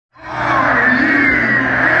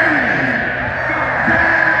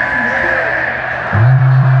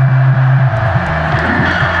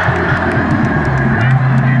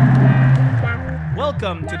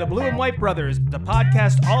Welcome to the Blue and White Brothers, the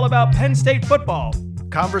podcast all about Penn State football.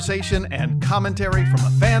 Conversation and commentary from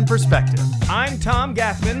a fan perspective. I'm Tom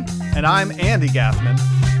Gaffman. And I'm Andy Gaffman.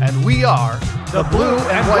 And we are the Blue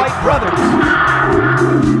and White Brothers.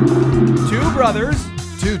 Two brothers.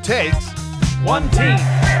 Two takes. One team.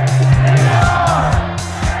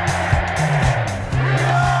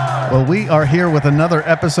 Well, we are here with another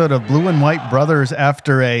episode of Blue and White Brothers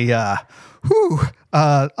after a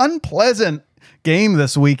unpleasant game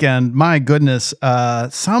this weekend. My goodness.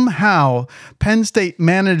 Somehow Penn State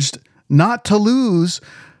managed not to lose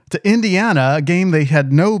to Indiana, a game they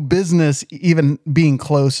had no business even being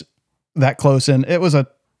that close in. It was a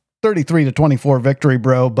 33-24 victory,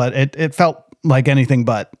 bro, but it felt like anything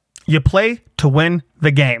but. You play to win the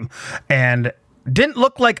game, and didn't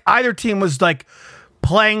look like either team was like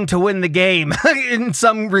playing to win the game in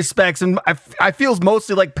some respects, and I feels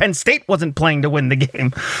mostly like Penn State wasn't playing to win the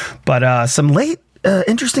game, but some late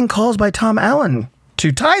interesting calls by Tom Allen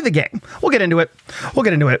to tie the game. We'll get into it.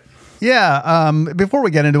 Yeah. Before we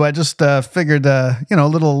get into it, I just figured, a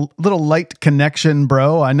little light connection,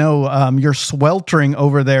 bro. I know you're sweltering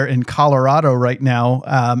over there in Colorado right now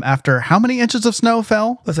after how many inches of snow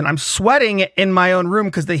fell? Listen, I'm sweating in my own room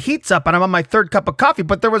because the heat's up and I'm on my third cup of coffee,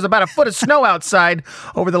 but there was about a foot of snow outside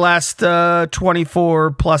over the last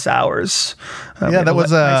 24 plus hours. That was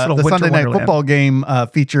the Sunday night football game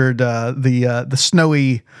featured the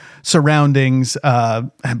snowy surroundings.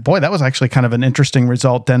 And boy, that was actually kind of an interesting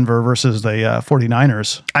result, Denver versus the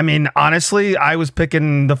 49ers. I mean, honestly, I was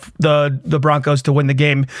picking the Broncos to win the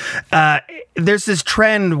game. There's this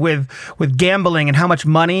trend with gambling and how much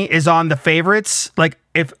money is on the favorites. Like,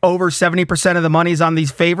 if over 70% of the money is on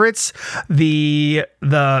these favorites, the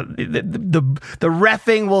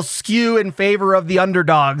reffing will skew in favor of the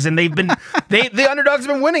underdogs, and they've been the underdogs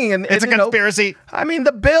have been winning. And it's a conspiracy. I mean,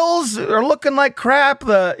 the Bills are looking like crap.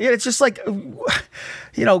 It's just like,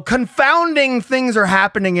 confounding things are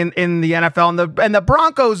happening in the NFL, and the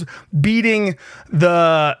Broncos beating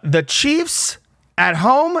the Chiefs at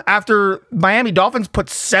home after Miami Dolphins put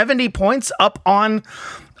 70 points up on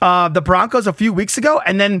the Broncos a few weeks ago,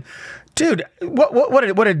 and then, dude, what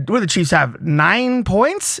did the Chiefs have? 9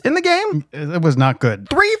 points in the game? It was not good.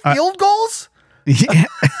 3 field goals? Yeah.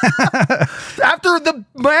 After the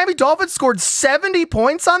Miami Dolphins scored 70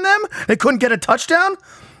 points on them, they couldn't get a touchdown?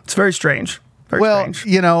 It's very strange. Strange.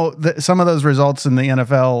 Some of those results in the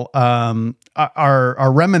NFL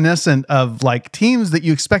are reminiscent of like teams that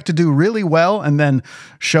you expect to do really well and then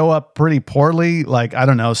show up pretty poorly. Like, I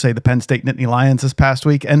don't know, say the Penn State Nittany Lions this past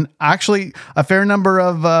week, and actually a fair number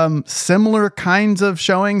of similar kinds of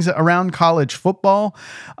showings around college football.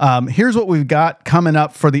 Here's what we've got coming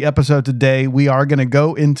up for the episode today. We are going to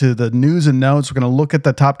go into the news and notes. We're going to look at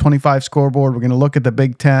the top 25 scoreboard. We're going to look at the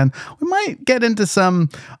Big Ten. We might get into some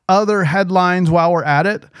other headlines while we're at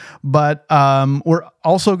it, but we're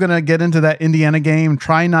also going to get into that Indiana game,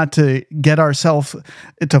 try not to get ourselves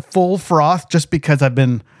into full froth just because I've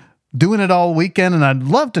been doing it all weekend and I'd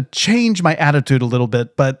love to change my attitude a little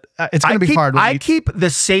bit, but it's going to be hard. I keep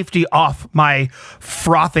the safety off my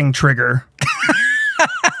frothing trigger.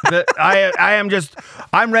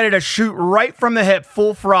 I'm ready to shoot right from the hip,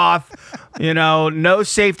 full froth, no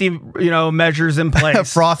safety, measures in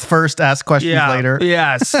place. Froth first, ask questions later.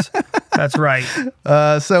 Yes, that's right.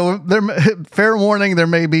 So fair warning, there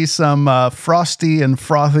may be some frosty and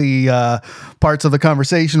frothy parts of the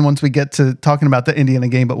conversation once we get to talking about the Indiana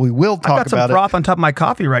game, but we will talk about it. I've got some froth on top of my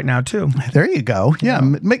coffee right now, too. There you go. Yeah,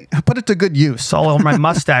 put it to good use. It's all over my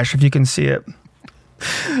mustache, if you can see it.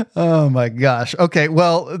 Oh my gosh. Okay.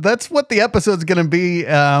 Well, that's what the episode's going to be.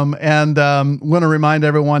 And want to remind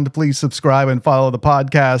everyone to please subscribe and follow the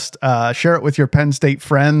podcast. Share it with your Penn State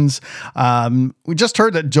friends. We just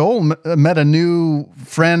heard that Joel met a new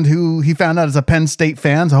friend who he found out is a Penn State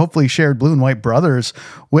fan. So hopefully he shared Blue and White Brothers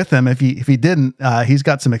with him. If he didn't, he's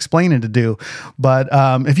got some explaining to do. But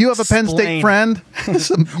if you have a Penn State friend,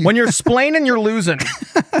 when you're splaining, you're losing.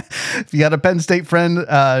 If you got a Penn State friend,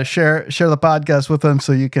 share the podcast with them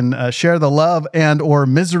so you can share the love and or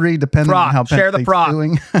misery depending on how Penn State's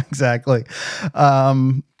doing. Exactly.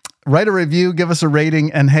 Write a review, give us a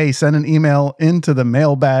rating, and hey, send an email into the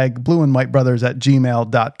mailbag,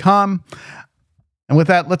 blueandwhitebrothers@gmail.com. And with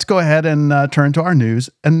that, let's go ahead and turn to our news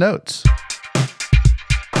and notes.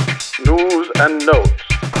 News and notes.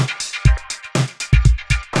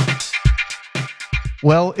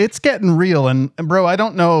 Well, it's getting real. And bro, I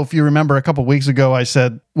don't know if you remember a couple weeks ago, I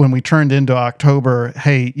said when we turned into October,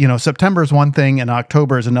 hey, September is one thing and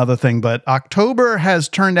October is another thing. But October has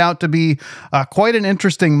turned out to be quite an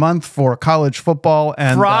interesting month for college football.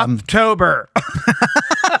 And Frothtober.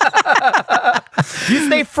 You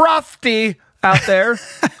stay frothy out there.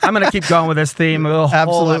 I'm gonna keep going with this theme the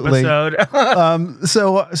whole episode.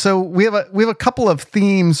 So we have a couple of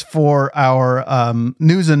themes for our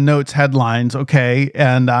news and notes headlines. Okay,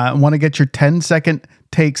 and I want to get your 10-second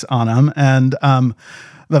takes on them. And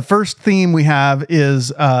the first theme we have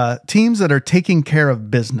is teams that are taking care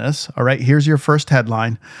of business. All right, here's your first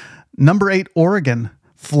headline. Number 8 Oregon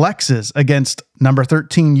flexes against number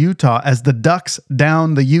 13 Utah as the Ducks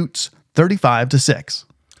down the Utes 35-6.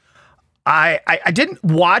 I didn't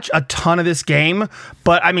watch a ton of this game,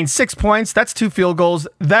 but I mean, 6 points, that's 2 field goals.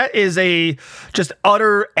 That is a just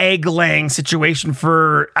utter egg laying situation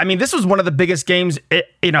this was one of the biggest games,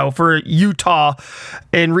 for Utah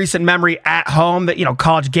in recent memory at home that,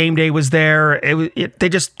 College game day was there.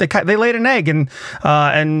 They laid an egg and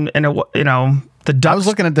the Ducks. I was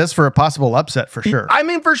looking at this for a possible upset for sure. I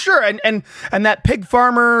mean, for sure. And that pig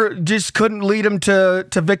farmer just couldn't lead him to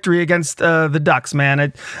victory against the Ducks,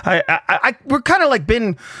 man. We're kind of like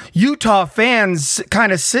been Utah fans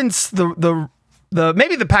kind of since the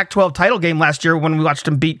maybe the Pac-12 title game last year when we watched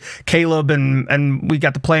them beat Caleb and we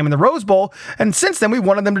got to play them in the Rose Bowl. And since then we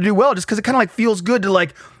wanted them to do well just because it kind of like feels good to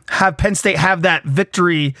like have Penn State have that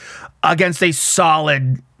victory against a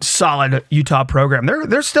solid Utah program.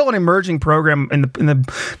 They're still an emerging program in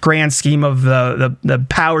the grand scheme of the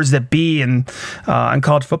powers that be in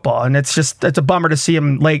college football, and it's a bummer to see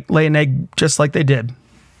them lay an egg just like they did.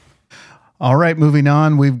 All right, moving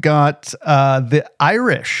on. We've got the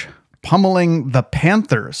Irish pummeling the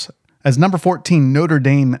Panthers as number 14 Notre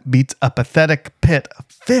Dame beats a pathetic Pitt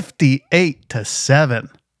 58-7.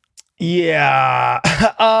 Yeah.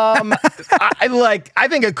 I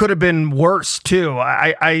think it could have been worse too.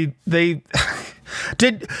 They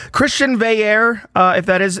did Christian Veillere, if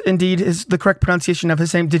that is indeed is the correct pronunciation of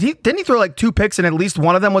his name. Didn't he throw like 2 picks and at least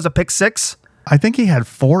one of them was a pick 6? I think he had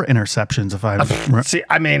 4 interceptions if I see.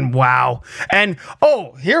 I mean, wow. And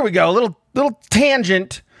here we go. A little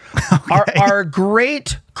tangent. Okay. Our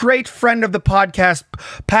great friend of the podcast,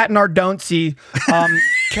 Pat Nardonzi,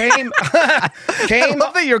 came. I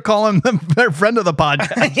love that you're calling them their friend of the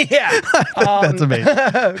podcast. Yeah, that's amazing.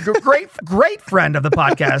 Great friend of the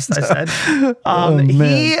podcast. I said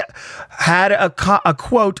he had a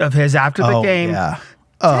quote of his after the game. Yeah.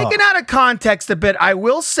 Taken out of context a bit, I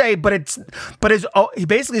will say, he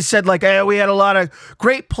basically said like, hey, we had a lot of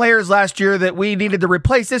great players last year that we needed to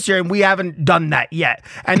replace this year, and we haven't done that yet.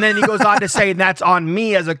 And then he goes on to say, that's on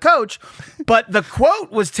me as a coach. But the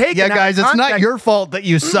quote was taken. Yeah, guys, it's not your fault that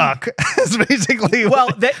you suck. It's basically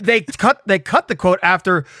they cut the quote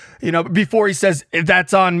after, before he says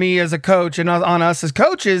that's on me as a coach and on us as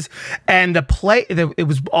coaches. And it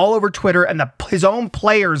was all over Twitter, and his own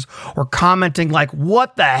players were commenting like,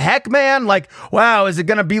 what the heck, man? Like, wow, is it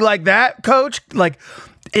going to be like that, coach? Like,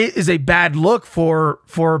 it is a bad look for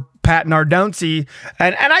Pat Nardonzi,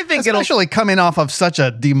 and I think especially coming off of such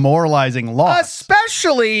a demoralizing loss,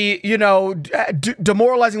 especially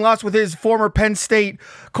demoralizing loss with his former Penn State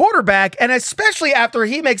quarterback, and especially after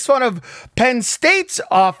he makes fun of Penn State's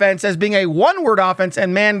offense as being a one-word offense,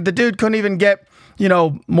 and man, the dude couldn't even get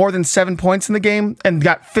more than 7 points in the game and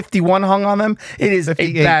got 51 hung on them. It is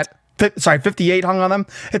 58 hung on them.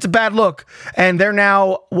 It's a bad look, and they're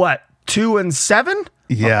now what, 2-7?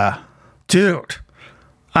 Yeah, dude.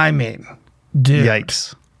 I mean, dude.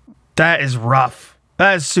 Yikes. That is rough.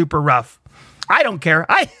 That is super rough. I don't care.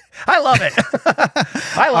 I love it.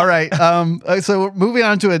 All right. So moving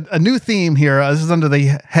on to a new theme here. This is under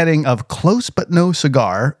the heading of close but no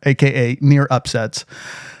cigar, aka near upsets.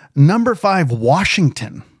 Number 5,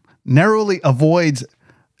 Washington narrowly avoids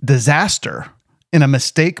disaster in a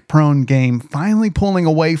mistake-prone game, finally pulling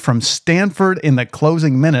away from Stanford in the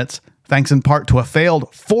closing minutes, thanks in part to a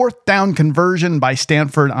failed 4th down conversion by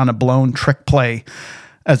Stanford on a blown trick play,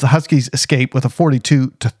 as the Huskies escape with a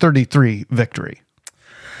 42-33 victory.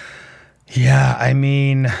 Yeah, I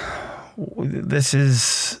mean, this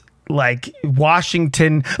is like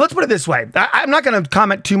Washington. Let's put it this way. I'm not going to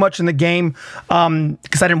comment too much in the game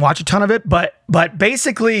because I didn't watch a ton of it, but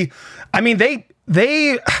basically, I mean, they're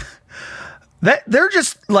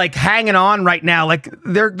just like hanging on right now. Like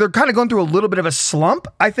they're kind of going through a little bit of a slump,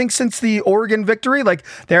 I think, since the Oregon victory. Like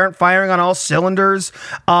they aren't firing on all cylinders.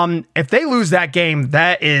 If they lose that game,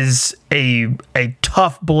 that is a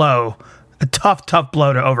tough blow, a tough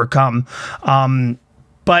blow to overcome.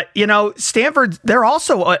 But Stanford, they're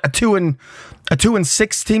also a 2-6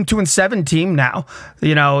 team, 2-7 team now,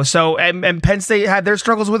 so, and Penn State had their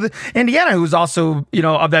struggles with Indiana, who's also,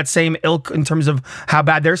 of that same ilk in terms of how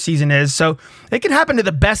bad their season is. So it can happen to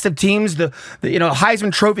the best of teams, the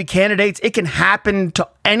Heisman Trophy candidates. It can happen to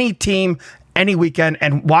any team any weekend,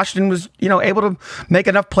 and Washington was, able to make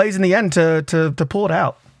enough plays in the end to pull it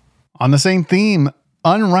out. On the same theme,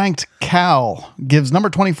 unranked Cal gives number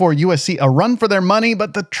 24 USC a run for their money,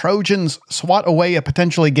 but the Trojans swat away a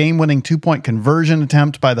potentially game-winning 2-point conversion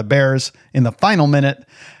attempt by the Bears in the final minute,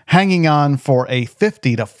 hanging on for a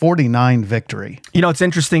 50-49 victory. It's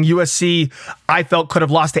interesting. USC, I felt, could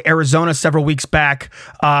have lost to Arizona several weeks back,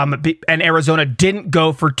 and Arizona didn't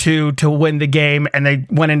go for 2 to win the game, and they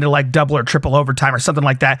went into like double or triple overtime or something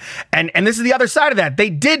like that. And this is the other side of that. They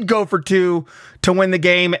did go for 2 to win the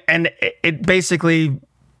game, and it basically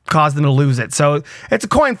caused them to lose it. So it's a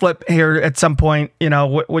coin flip here at some point.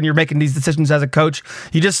 When you're making these decisions as a coach,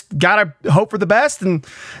 you just gotta hope for the best, and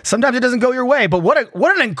sometimes it doesn't go your way. But what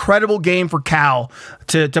an incredible game for Cal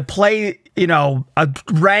to play. A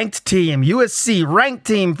ranked team, USC ranked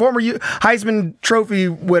team, former Heisman Trophy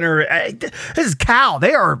winner. This is Cal.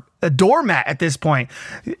 They are a doormat at this point.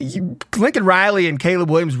 Lincoln Riley and Caleb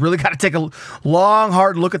Williams really got to take a long,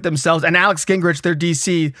 hard look at themselves. And Alex Gingrich, their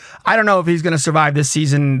DC, I don't know if he's going to survive this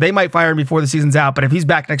season. They might fire him before the season's out, but if he's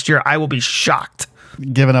back next year, I will be shocked.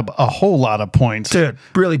 Giving up a whole lot of points. Dude,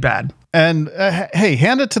 really bad. And hey,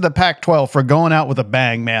 hand it to the Pac-12 for going out with a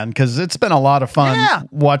bang, man, because it's been a lot of fun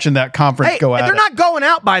watching that conference go at it. They're not going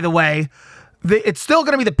out, by the way. It's still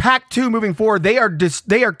going to be the Pac-2 moving forward. They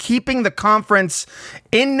are keeping the conference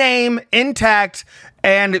in name, intact,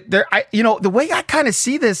 and the way I kind of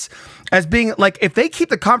see this as being like, if they keep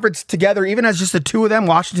the conference together, even as just the two of them,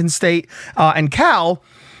 Washington State and Cal.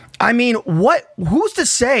 I mean, who's to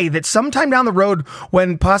say that sometime down the road,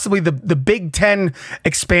 when possibly the Big Ten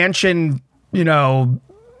expansion,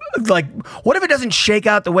 like, what if it doesn't shake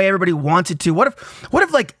out the way everybody wants it to? What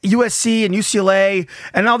if like USC and UCLA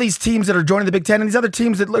and all these teams that are joining the Big Ten and these other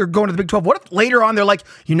teams that are going to the Big 12, what if later on they're like,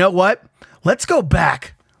 you know what? Let's go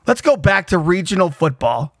back to regional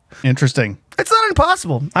football. Interesting. It's not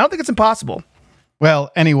impossible. I don't think it's impossible.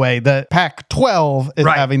 Well, anyway, the Pac-12 is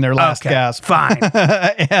having their last gasp. Fine.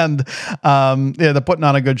 And they're putting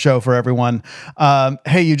on a good show for everyone.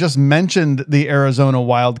 Hey, you just mentioned the Arizona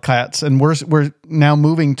Wildcats, and we're now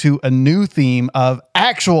moving to a new theme of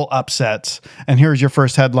actual upsets. And here's your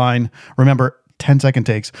first headline. Remember, 10-second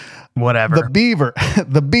takes. Whatever.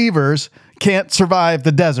 The Beavers can't survive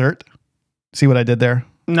the desert. See what I did there?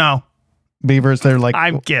 No. Beavers, they're like,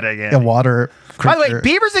 I'm kidding. A water creature. By the way,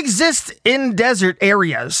 beavers exist in desert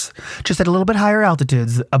areas, just at a little bit higher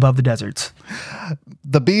altitudes above the deserts.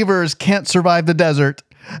 The Beavers can't survive the desert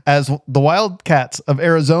as the Wildcats of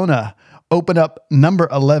Arizona open up number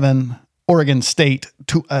 11 Oregon State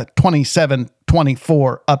to a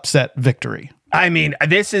 27-24 upset victory. I mean,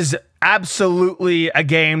 this is absolutely a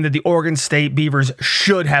game that the Oregon State Beavers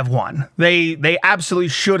should have won. They absolutely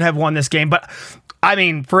should have won this game, but I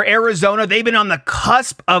mean, for Arizona, they've been on the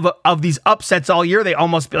cusp of these upsets all year. They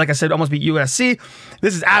almost beat USC.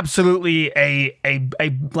 This is absolutely a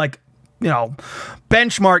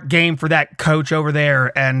benchmark game for that coach over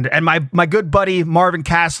there. And my good buddy Marvin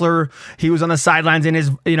Kassler, he was on the sidelines in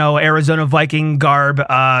his Arizona Viking garb.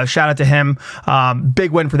 Shout out to him.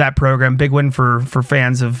 Big win for that program. Big win for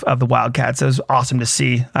fans of the Wildcats. It was awesome to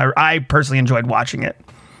see. I personally enjoyed watching it.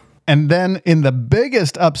 And then in the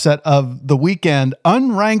biggest upset of the weekend,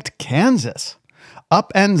 unranked Kansas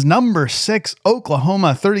upends number 6 Oklahoma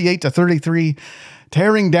 38-33,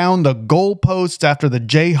 tearing down the goalposts after the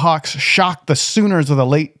Jayhawks shocked the Sooners with a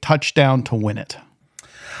late touchdown to win it.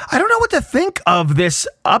 I don't know what to think of this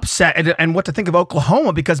upset and what to think of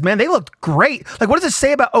Oklahoma because, man, they looked great. Like, what does it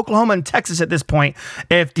say about Oklahoma and Texas at this point?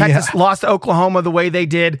 If Texas lost to Oklahoma the way they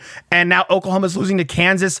did, and now Oklahoma's losing to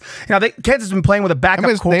Kansas. Kansas has been playing with a backup.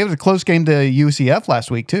 They had a close game to UCF last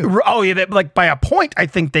week, too. Oh, yeah, by a point, I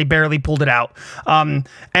think they barely pulled it out. And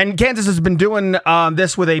Kansas has been doing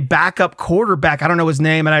this with a backup quarterback. I don't know his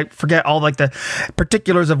name, and I forget all the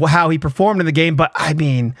particulars of how he performed in the game, but I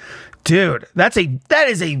mean, dude, that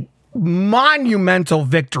is a monumental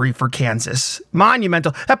victory for Kansas.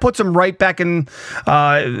 Monumental. That puts them right back in,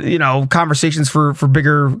 conversations for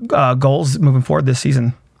bigger goals moving forward this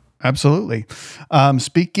season. Absolutely.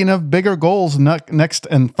 Speaking of bigger goals, next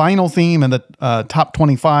and final theme in the top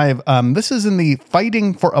 25. This is in the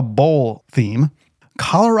fighting for a bowl theme.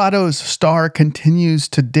 Colorado's star continues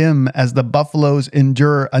to dim as the Buffaloes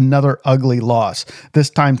endure another ugly loss, this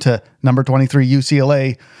time to number 23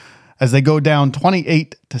 UCLA, as they go down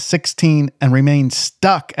 28-16 and remain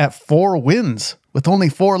stuck at 4 wins with only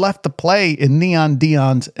 4 left to play in Neon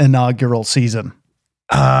Deion's inaugural season.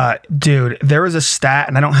 Dude, there was a stat,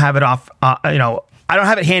 and I don't have it off. I I don't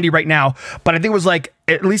have it handy right now, but I think it was like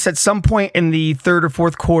at least at some point in the third or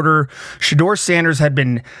fourth quarter, Shedeur Sanders had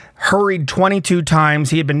been hurried 22 times.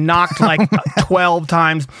 He had been knocked like 12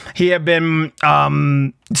 times. He had been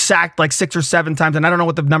sacked like 6 or 7 times, and I don't know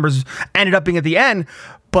what the numbers ended up being at the end,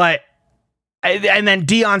 but. And then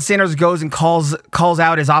Deion Sanders goes and calls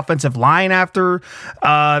out his offensive line after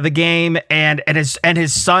the game, and his other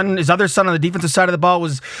son on the defensive side of the ball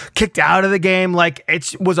was kicked out of the game. Like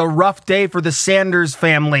it was a rough day for the Sanders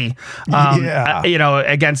family,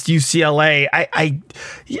 against UCLA.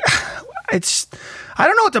 I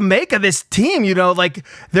don't know what to make of this team. Like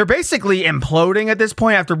they're basically imploding at this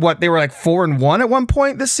point after what they were like 4-1 at one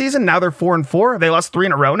point this season. Now they're 4-4. They lost 3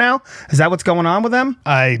 in a row now. Is that what's going on with them?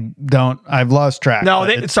 I've lost track. No,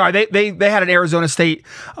 they had an Arizona State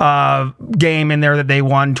game in there that they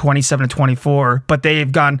won 27-24, but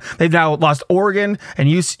they've now lost Oregon and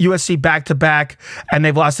USC back to back, and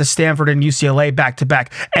they've lost to Stanford and UCLA back to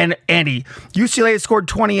back. And Andy, UCLA has scored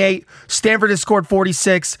 28, Stanford has scored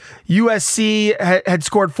 46, USC had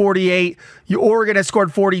scored 48. Oregon has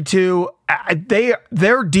scored 42.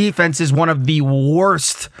 Their defense is one of the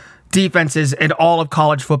worst defenses in all of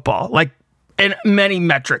college football, like in many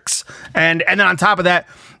metrics. And then on top of that,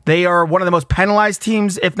 they are one of the most penalized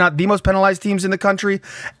teams, if not the most penalized teams in the country,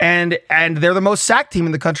 and they're the most sacked team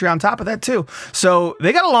in the country on top of that too. So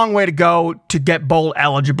they got a long way to go to get bowl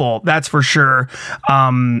eligible. That's for sure.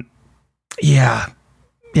 Yeah.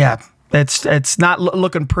 It's not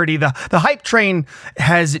looking pretty. The hype train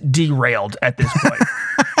has derailed at this point.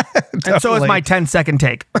 And so is my 10-second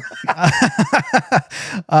take.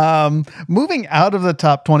 Moving out of the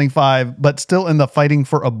top 25, but still in the fighting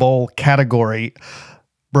for a bowl category,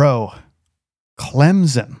 bro,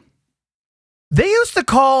 Clemson. They used to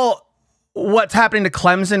call what's happening to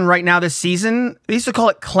Clemson right now this season, they used to call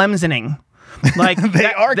it Clemsoning. Like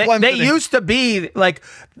they used to be like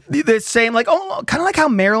the same, like, oh, kind of like how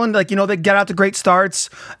Maryland, like, they get out to great starts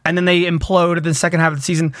and then they implode in the second half of the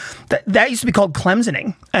season. That used to be called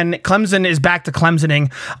Clemsoning, and Clemson is back to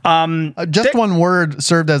Clemsoning. One word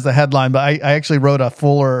served as the headline, but I actually wrote a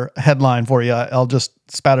fuller headline for you. I'll just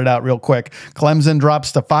spout it out real quick. Clemson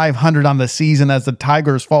drops to 500 on the season as the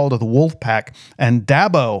Tigers fall to the Wolfpack, and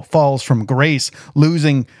Dabo falls from grace,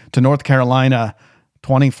 losing to North Carolina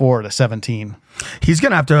 24-17. He's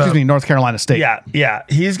gonna have to. North Carolina State. Yeah.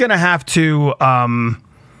 He's gonna have to.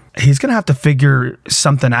 He's gonna have to figure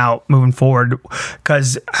something out moving forward,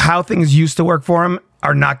 because how things used to work for him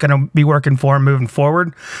are not gonna be working for him moving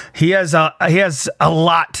forward. He has a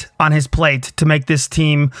lot on his plate to make this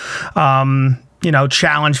team.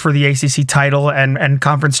 Challenge for the ACC title and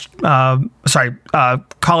conference.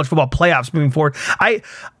 College football playoffs moving forward. I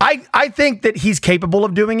think that he's capable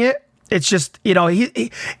of doing it. It's just,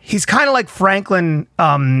 he's kind of like Franklin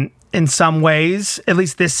in some ways, at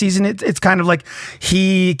least this season. It's kind of like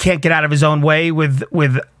he can't get out of his own way with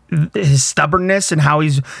his stubbornness and how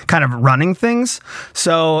he's kind of running things.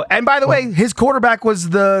 So, and by the way, his quarterback was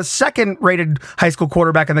the second rated high school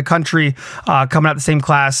quarterback in the country, coming out the same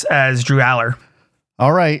class as Drew Aller.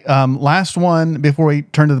 All right. Last one before we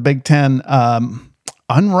turn to the Big Ten.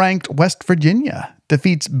 Unranked West Virginia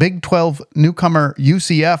defeats Big 12 newcomer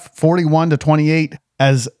UCF 41-28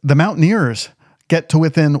 as the Mountaineers get to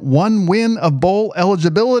within one win of bowl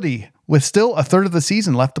eligibility with still a third of the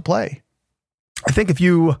season left to play. I think if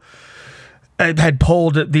you had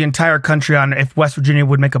polled the entire country on if West Virginia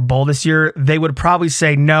would make a bowl this year, they would probably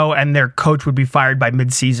say no, and their coach would be fired by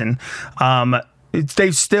midseason.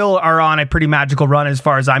 They still are on a pretty magical run as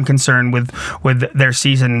far as I'm concerned with their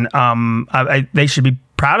season. They should be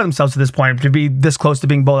proud of themselves at this point to be this close to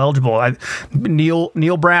being bowl eligible.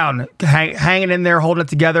 Neil Brown hanging in there, holding it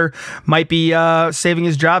together, might be saving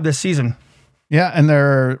his job this season. Yeah, and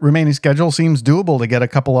their remaining schedule seems doable to get a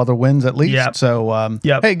couple other wins at least. Yep. So,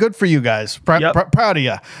 hey, good for you guys. Proud of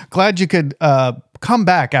you. Glad you could come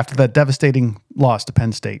back after that devastating loss to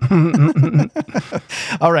Penn State.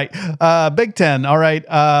 All right, Big Ten. All right,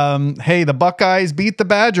 hey, the Buckeyes beat the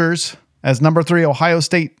Badgers as number 3 Ohio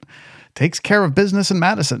State takes care of business in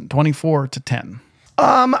Madison, 24-10.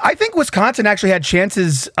 I think Wisconsin actually had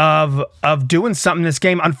chances of doing something in this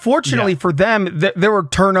game. Unfortunately for them, there were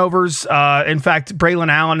turnovers. In fact,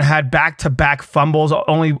 Braylon Allen had back-to-back fumbles.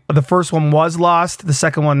 Only the first one was lost. The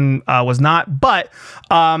second one was not. But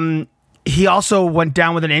he also went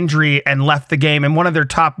down with an injury and left the game. And one of their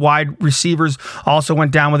top wide receivers also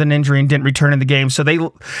went down with an injury and didn't return in the game. So they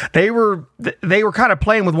were kind of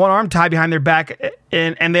playing with one arm tied behind their back,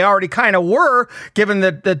 and they already kind of were, given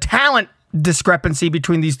the talent discrepancy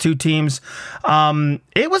between these two teams.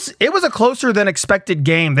 It was a closer than expected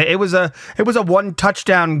game. It was a one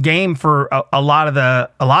touchdown game for a lot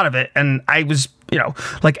of it, and I was,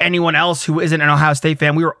 like anyone else who isn't an Ohio State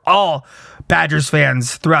fan, we were all Badgers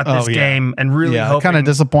fans throughout this game, and really hoping. Kind of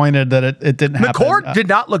disappointed that it didn't happen. McCord did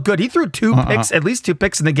not look good. He threw at least two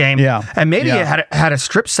picks in the game. Yeah. And maybe it had a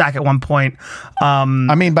strip sack at one point.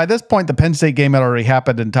 I mean, by this point, the Penn State game had already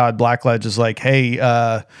happened, and Todd Blackledge is like, hey,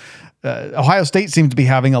 Ohio State seems to be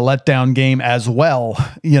having a letdown game as well.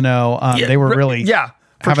 They were really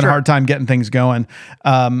having a hard time getting things going.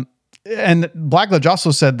 And Blackledge also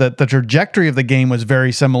said that the trajectory of the game was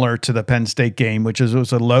very similar to the Penn State game, which is it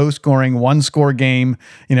was a low-scoring, one-score game.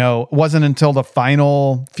 It wasn't until the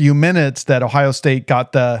final few minutes that Ohio State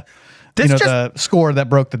got the score that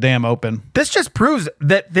broke the dam open. This just proves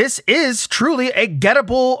that this is truly a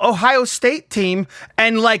gettable Ohio State team,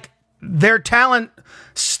 and their talent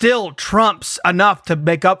still trumps enough to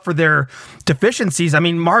make up for their deficiencies. I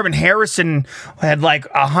mean, Marvin Harrison had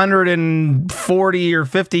 140 or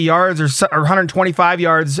 50 yards or 125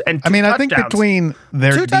 yards and touchdowns. I think between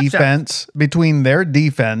their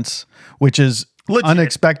defense, which is legit.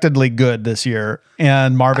 Unexpectedly good this year,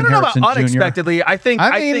 and Marvin Harrison Jr. Unexpectedly, I think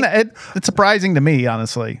it's surprising to me,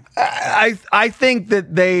 honestly. I think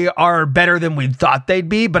that they are better than we thought they'd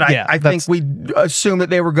be, but I think we assumed that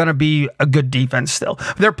they were going to be a good defense. Still,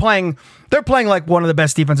 they're playing like one of the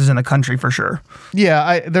best defenses in the country for sure.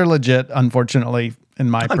 Yeah, they're legit. Unfortunately, in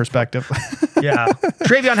my perspective. Yeah,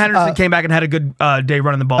 Travion Henderson came back and had a good day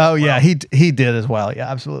running the ball. Oh yeah, he did as well.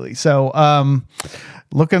 Yeah, absolutely. So.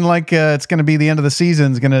 Looking like it's going to be the end of the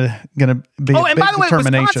season. Is going to be a big and by the way,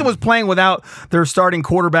 determination. Wisconsin was playing without their starting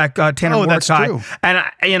quarterback Tanner Mordecai. That's true. And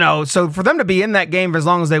so for them to be in that game for as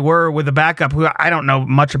long as they were with the backup, who I don't know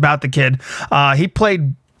much about the kid, he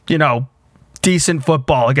played decent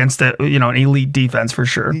football against an elite defense for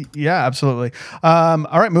sure. Yeah, absolutely. All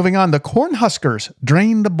right, moving on. The Cornhuskers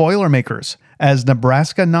drain the Boilermakers as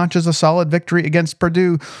Nebraska notches a solid victory against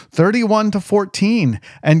Purdue 31-14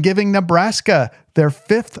 and giving Nebraska their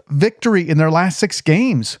fifth victory in their last 6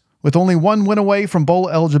 games, with only one win away from bowl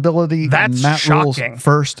eligibility in Matt Rule's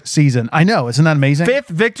first season. I know, isn't that amazing? 5th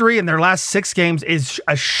victory in their last 6 games is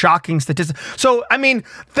a shocking statistic. So, I mean,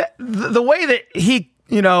 the way that he,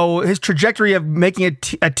 his trajectory of making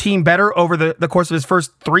a team better over the course of his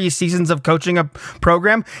first 3 seasons of coaching a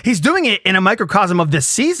program, he's doing it in a microcosm of this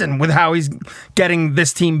season with how he's getting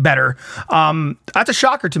this team better. That's a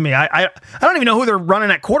shocker to me. I don't even know who they're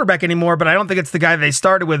running at quarterback anymore, but I don't think it's the guy they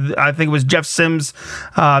started with. I think it was Jeff Sims,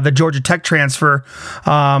 the Georgia Tech transfer.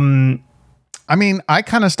 I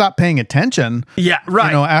kind of stopped paying attention. Yeah,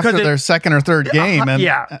 right. After their second or third game, and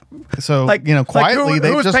so quietly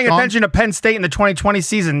who was paying attention to Penn State in the 2020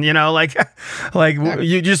 season? You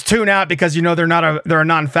just tune out because they're a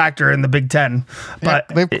non-factor in the Big Ten. But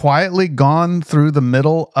they've quietly gone through the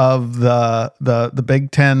middle of the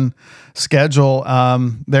Big Ten schedule.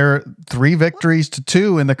 They're 3 victories to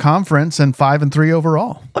 2 in the conference and 5-3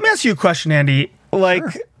 overall. Let me ask you a question, Andy.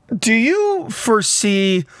 Sure. Do you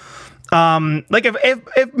foresee?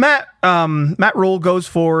 If Matt Rule goes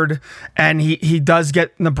forward and he does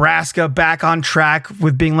get Nebraska back on track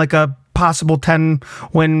with being a possible 10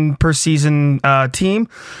 win per season team,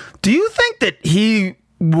 do you think that he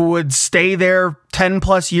would stay there 10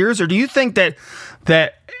 plus years, or do you think that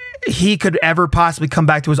he could ever possibly come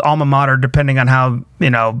back to his alma mater depending on how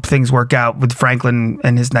things work out with Franklin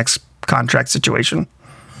and his next contract situation?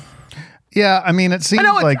 Yeah, it seems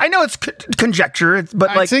I know it's conjecture,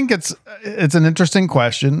 but I think it's an interesting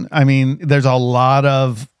question. There's a lot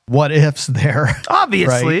of what ifs there,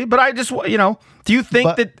 obviously. Right? But I just do you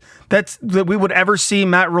think that we would ever see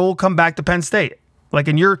Matt Rule come back to Penn State?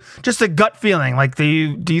 In your just a gut feeling, do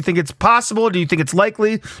you think it's possible? Do you think it's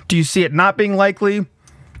likely? Do you see it not being likely?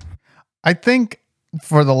 I think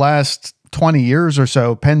for the last 20 years or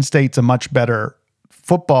so, Penn State's a much better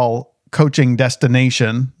football coaching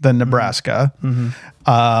destination than Nebraska.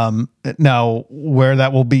 Mm-hmm. Now, where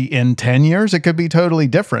that will be in 10 years, it could be totally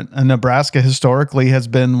different. And Nebraska historically has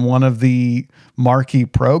been one of the marquee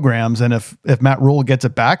programs. And if Matt Rule gets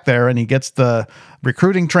it back there and he gets the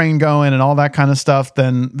recruiting train going and all that kind of stuff,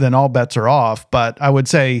 then all bets are off. But I would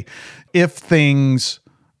say if things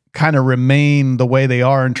kind of remain the way they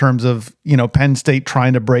are in terms of, Penn State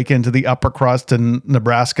trying to break into the upper crust and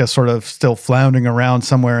Nebraska sort of still floundering around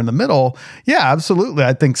somewhere in the middle. Yeah, absolutely.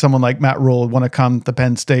 I think someone like Matt Rule would want to come to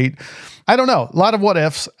Penn State. I don't know. A lot of what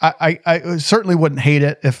ifs. I certainly wouldn't hate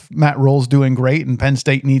it if Matt Rule's doing great and Penn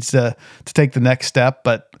State needs to take the next step.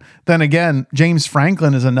 But then again, James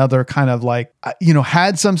Franklin is another kind of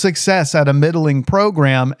had some success at a middling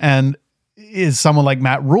program and is someone like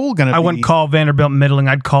Matt Rule going to be? I wouldn't call Vanderbilt middling.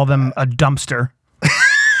 I'd call them a dumpster.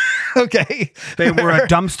 Okay. They were a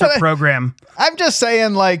dumpster program. I'm just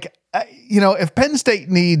saying, like, if Penn State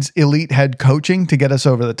needs elite head coaching to get us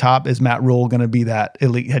over the top, is Matt Rule going to be that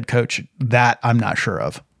elite head coach? That I'm not sure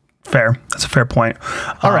of. Fair. That's a fair point.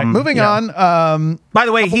 All right, moving on. By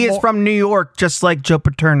the way, he is from New York, just like Joe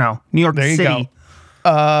Paterno. New York City. There you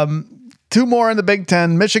go. Two more in the Big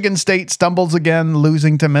Ten. Michigan State stumbles again,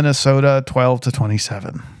 losing to Minnesota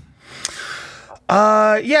 12-27.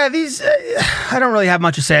 I don't really have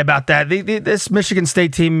much to say about that. This Michigan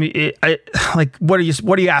State team, what are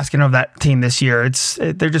you asking of that team this year?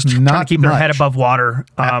 They're just trying to keep their head above water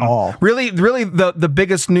at all. Really, the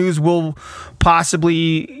biggest news we'll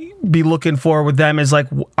possibly be looking for with them is like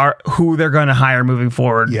who they're going to hire moving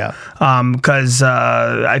forward. Yeah. Because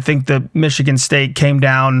I think the Michigan State came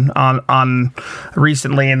down on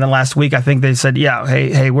recently in the last week. I think they said, yeah,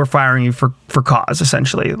 hey, we're firing you for cause,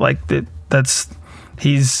 essentially. Like that's.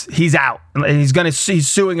 He's out. He's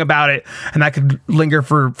suing about it, and that could linger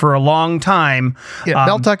for a long time. Yeah,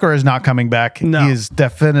 Mel Tucker is not coming back. No. He is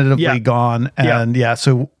definitively gone. And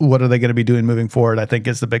so what are they going to be doing moving forward? I think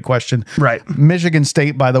is the big question. Right. Michigan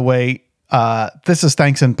State, by the way, this is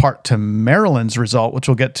thanks in part to Maryland's result, which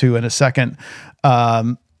we'll get to in a second.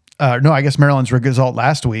 No, I guess Maryland's result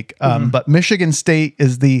last week. But Michigan State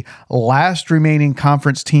is the last remaining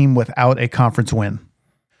conference team without a conference win.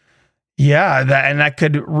 Yeah, that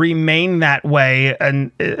could remain that way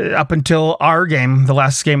and up until our game, the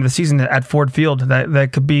last game of the season at Ford Field.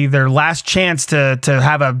 That could be their last chance to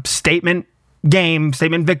have a statement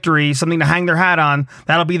victory, something to hang their hat on.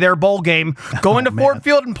 That'll be their bowl game. Going to Ford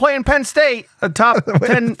Field and playing Penn State, a top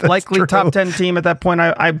 10, likely true. Top 10 team at that point.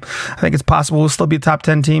 I think it's possible we'll still be a top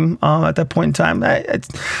 10 team at that point in time.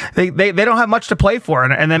 They don't have much to play for,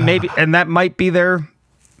 and then maybe that might be their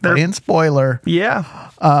playing spoiler.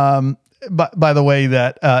 Yeah. But by the way,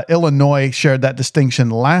 that Illinois shared that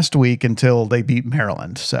distinction last week until they beat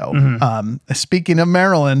Maryland. So speaking of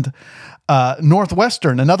Maryland,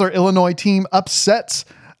 Northwestern, another Illinois team, upsets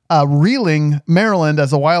reeling Maryland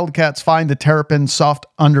as the Wildcats find the Terrapin soft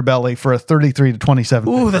underbelly for a 33-27.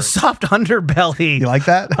 Ooh, the soft underbelly. You like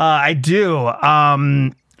that? I do.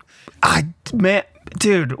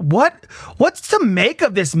 Dude, what's to make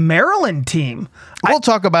of this Maryland team? We'll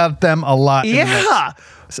talk about them a lot. In the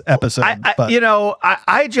next episode.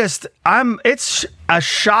 It's a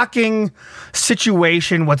shocking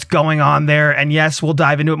situation what's going on there. And yes, we'll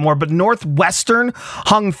dive into it more, but Northwestern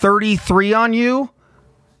hung 33 on you.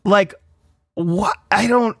 Like, what?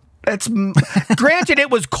 It's granted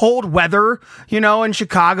it was cold weather, in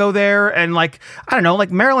Chicago there. And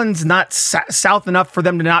Maryland's not south enough for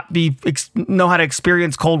them to not know how to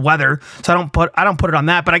experience cold weather. So I don't put it on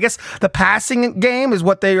that, but I guess the passing game is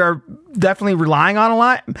what they are definitely relying on a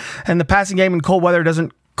lot. And the passing game in cold weather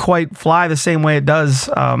doesn't quite fly the same way it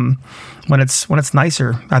does, when it's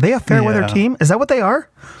nicer. Are they a fair weather team? Is that what they are?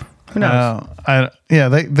 Who knows?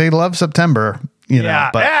 They love September.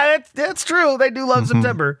 That's true. They do love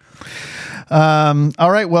September.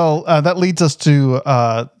 All right. Well, that leads us to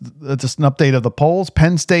just an update of the polls.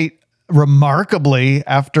 Penn State, remarkably,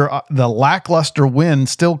 after the lackluster win,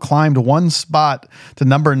 still climbed one spot to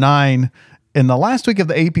number 9 in the last week of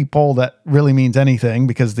the AP poll. That really means anything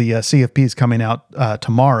because the CFP is coming out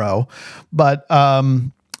tomorrow. But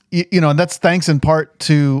and that's thanks in part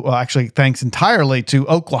to, thanks entirely to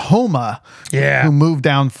Oklahoma, who moved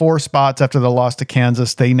down 4 spots after the loss to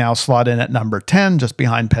Kansas. They now slot in at number 10, just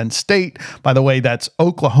behind Penn State. By the way, that's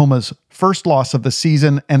Oklahoma's first loss of the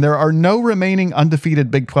season, and there are no remaining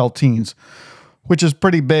undefeated Big 12 teams, which is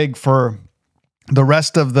pretty big for the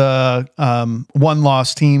rest of the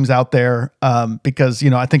one-loss teams out there, because,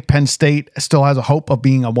 I think Penn State still has a hope of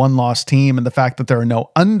being a one-loss team. And the fact that there are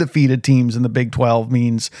no undefeated teams in the Big 12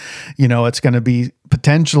 means, it's going to be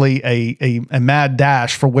potentially a mad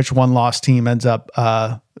dash for which one-loss team ends up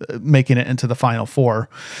making it into the Final Four.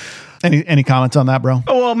 Any comments on that, bro?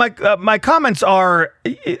 Well, my comments are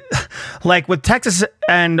like with Texas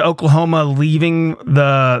and Oklahoma leaving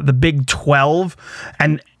the Big 12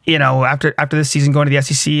 and after this season going to the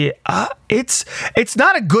SEC, it's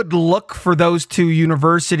not a good look for those two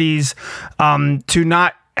universities to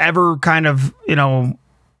not ever kind of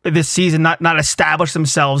this season not establish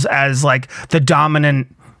themselves as like the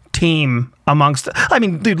dominant team amongst. I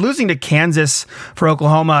mean, dude, losing to Kansas for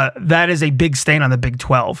Oklahoma, that is a big stain on the Big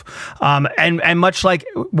 12. And much like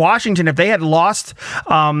Washington, if they had lost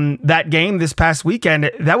that game this past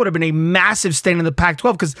weekend, that would have been a massive stain in the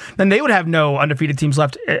Pac-12 because then they would have no undefeated teams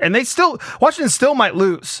left. And Washington still might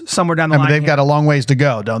lose somewhere down the line. They've got a long ways to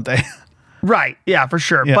go, don't they? Right. Yeah, for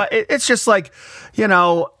sure. Yeah. But it's just like,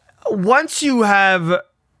 once you have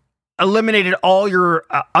eliminated all your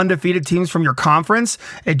undefeated teams from your conference,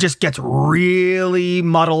 it just gets really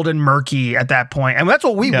muddled and murky at that point. And that's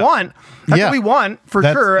what we want. That's what we want for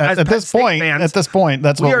sure. As at this point,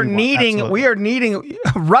 that's what we are needing. We are needing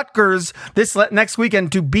Rutgers this next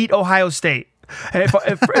weekend to beat Ohio State. And if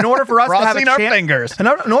in order for us to have a chance, in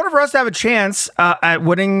order for us to have a chance at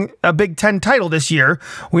winning a Big Ten title this year,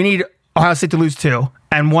 we need Ohio State to lose 2,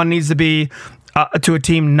 and one needs to be to a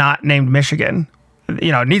team not named Michigan.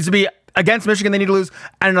 It needs to be against Michigan. They need to lose,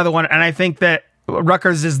 and another one. And I think that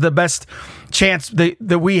Rutgers is the best chance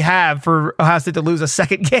that we have for Ohio State to lose a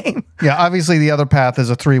second game. Yeah, obviously the other path is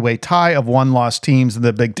a 3-way tie of 1-loss teams in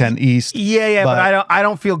the Big Ten East. Yeah, but I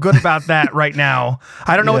don't feel good about that right now.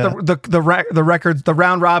 I don't know what the records, the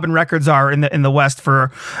round robin records are in the West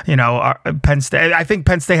for Penn State. I think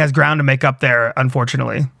Penn State has ground to make up there,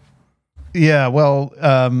 unfortunately. Yeah, well,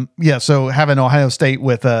 so having Ohio State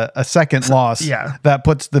with a second loss, that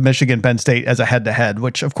puts the Michigan-Penn State as a head-to-head,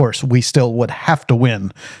 which, of course, we still would have to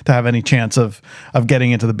win to have any chance of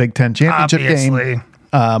getting into the Big Ten championship game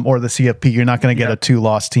or the CFP. You're not going to get a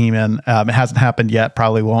 2-loss team in. It hasn't happened yet,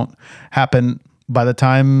 probably won't happen by the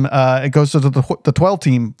time it goes to the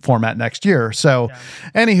 12-team format next year. So,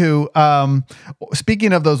 anywho,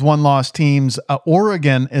 speaking of those 1-loss teams,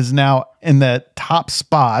 Oregon is now in the top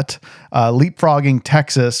spot, leapfrogging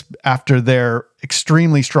Texas after their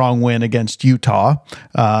extremely strong win against Utah.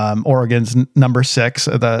 Oregon's number 6,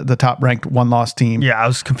 the top-ranked 1-loss team. Yeah, I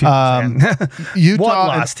was confused. Utah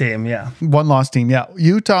 1-loss team, yeah. 1-loss team, yeah.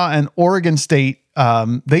 Utah and Oregon State,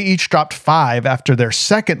 they each dropped 5 after their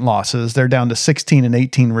second losses. They're down to 16 and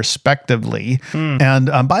 18 respectively.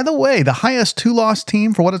 And by the way, the highest 2-loss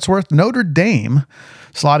team, for what it's worth, Notre Dame,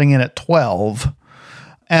 slotting in at 12.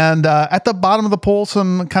 And at the bottom of the poll,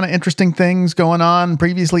 some kind of interesting things going on.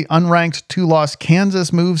 Previously unranked 2-loss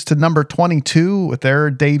Kansas moves to number 22 with their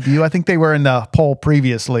debut. I think they were in the poll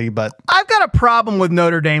previously, but I've got a problem with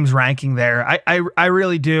Notre Dame's ranking there. I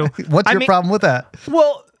really do. What's your problem with that?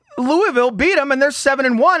 Well, Louisville beat them, and they're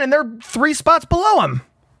 7-1, and they're 3 spots below them.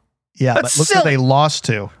 Yeah, That's but look silly. who they lost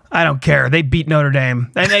to. I don't care. They beat Notre Dame,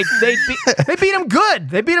 and they beat them good.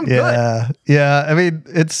 They beat them good. Yeah. I mean,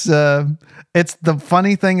 it's the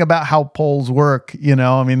funny thing about how polls work.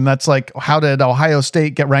 That's like, how did Ohio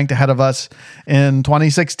State get ranked ahead of us in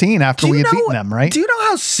 2016 after we had beaten them, right? Do you know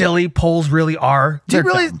how silly polls really are? Do you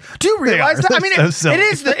realize that? I mean,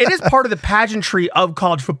 it is part of the pageantry of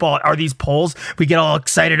college football. Are these polls we get all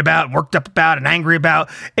excited about, worked up about, and angry about?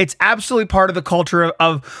 It's absolutely part of the culture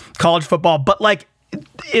of college football. But like,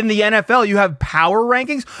 in the NFL, you have power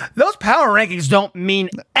rankings. Those power rankings don't mean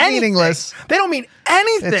anything. Meaningless. They don't mean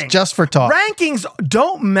anything. It's just for talk. Rankings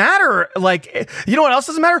don't matter. Like, you know what else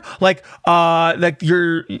doesn't matter? Like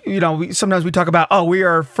sometimes we talk about, we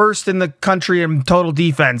are first in the country in total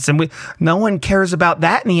defense, and no one cares about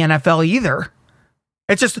that in the NFL either.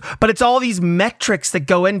 But it's all these metrics that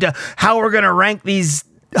go into how we're going to rank these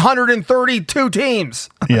 132 teams.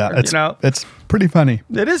 Yeah, it's pretty funny.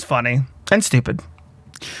 It is funny and stupid.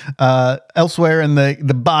 Elsewhere in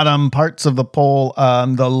the bottom parts of the poll,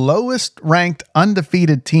 the lowest ranked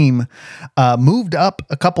undefeated team moved up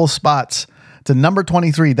a couple spots to number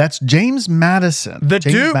 23. That's James Madison.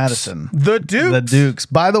 The Dukes.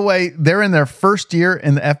 By the way, they're in their first year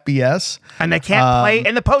in the FBS. And they can't play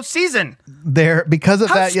in the postseason. Because of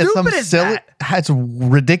How that, stupid is that? It's a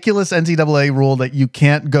ridiculous NCAA rule that you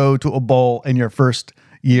can't go to a bowl in your first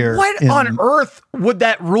year. What on earth would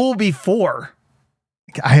that rule be for?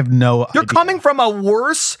 I have no idea. You're coming from a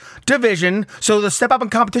worse division, so the step up in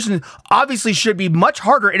competition obviously should be much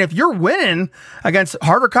harder. And if you're winning against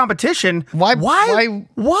harder competition, why?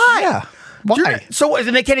 Yeah. Why? So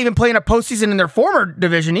they can't even play in a postseason in their former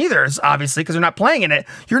division either, obviously, because they're not playing in it.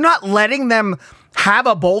 You're not letting them have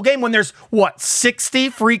a bowl game when there's 60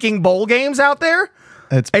 freaking bowl games out there?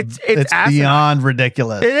 It's beyond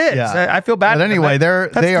ridiculous. It is. Yeah. I feel bad. But anyway,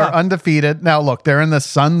 they are undefeated. Now, look, they're in the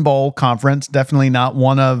Sun Bowl conference. Definitely not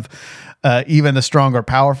one of even the stronger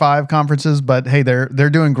Power 5 conferences. But hey, they're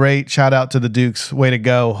doing great. Shout out to the Dukes. Way to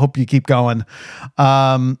go. Hope you keep going.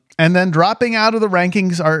 And then dropping out of the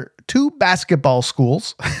rankings are 2 basketball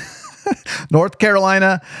schools, North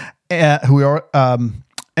Carolina, who are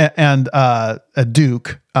and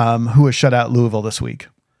Duke, who has shut out Louisville this week.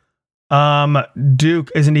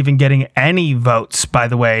 Duke isn't even getting any votes, by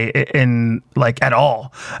the way, in at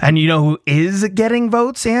all. And you know who is getting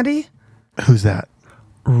votes, Andy? Who's that?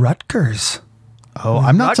 Rutgers. Oh,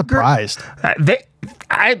 I'm not surprised.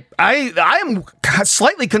 I am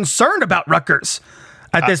slightly concerned about Rutgers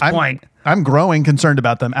at this point. I'm growing concerned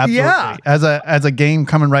about them. Absolutely. Yeah. As a game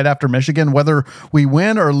coming right after Michigan, whether we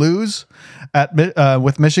win or lose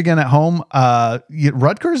with Michigan at home,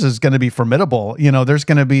 Rutgers is going to be formidable. There's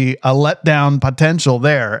going to be a letdown potential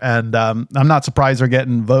there, and I'm not surprised they're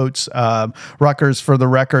getting votes. Rutgers, for the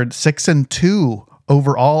record, 6-2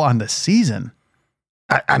 overall on the season.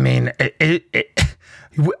 I mean,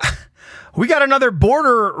 we got another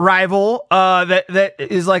border rival that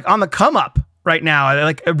is like on the come up right now.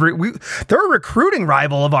 Like they're a recruiting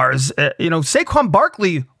rival of ours. Saquon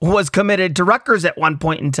Barkley was committed to Rutgers at one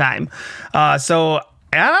point in time. So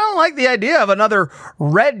I don't like the idea of another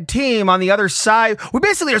red team on the other side. We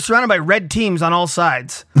basically are surrounded by red teams on all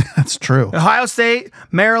sides. That's true. Ohio State,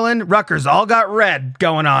 Maryland, Rutgers all got red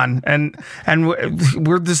going on, and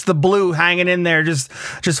we're just the blue hanging in there, just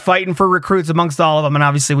fighting for recruits amongst all of them. And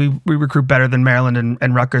obviously, we recruit better than Maryland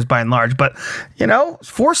and Rutgers by and large. But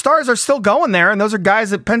 4 stars are still going there, and those are guys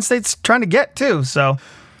that Penn State's trying to get too. So.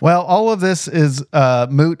 Well, all of this is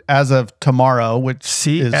moot as of tomorrow, which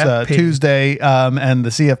CFP. is Tuesday, and the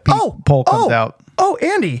CFP poll comes out. Oh,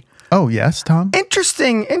 Andy. Oh, yes, Tom?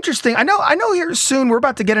 Interesting. I know here soon we're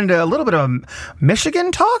about to get into a little bit of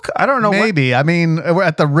Michigan talk. I don't know. Maybe. I mean, we're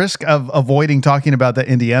at the risk of avoiding talking about the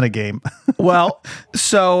Indiana game. Well,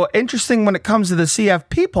 so interesting when it comes to the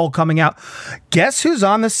CFP poll coming out. Guess who's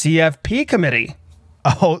on the CFP committee?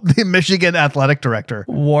 Oh, the Michigan athletic director.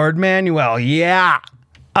 Ward Manuel. Yeah.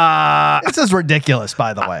 This is ridiculous,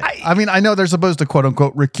 by the way. I mean, I know they're supposed to quote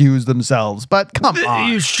unquote recuse themselves, but come on.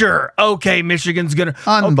 You sure? Okay, Michigan's gonna.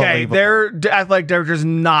 Unbelievable. Okay, their athletic director's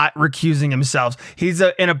not recusing himself. He's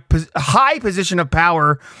in a high position of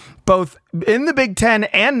power, both in the Big Ten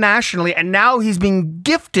and nationally, and now he's being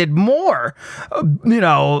gifted more,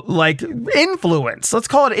 like influence. Let's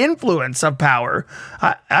call it influence of power.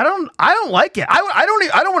 I don't like it.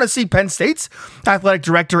 I don't want to see Penn State's athletic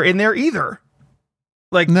director in there either.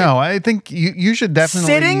 No, I think you should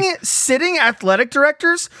definitely sitting athletic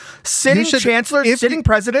directors, sitting chancellors, sitting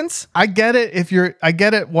presidents. I get it I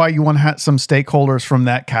get it why you want to have some stakeholders from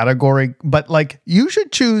that category, but you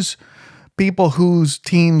should choose people whose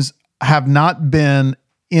teams have not been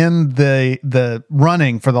in the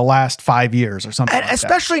running for the last 5 years or something. And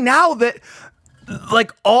especially now that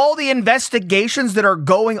all the investigations that are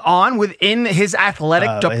going on within his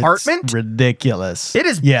athletic department. It's ridiculous. It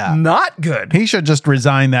is not good. He should just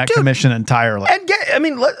resign that commission entirely. And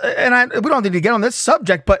we don't need to get on this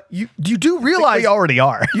subject, but you do realize we already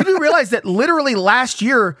are. You do realize that literally last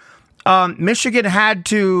year, Michigan had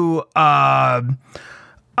to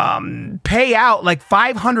pay out like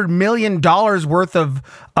 $500 million worth of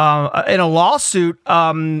in a lawsuit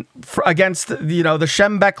against the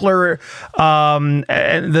Schembechler and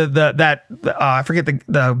I forget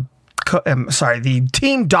the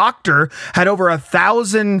team doctor had over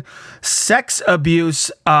 1,000 sex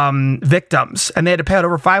abuse victims, and they had to pay out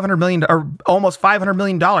over $500 million or almost $500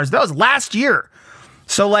 million. That was last year.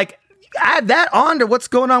 So add that on to what's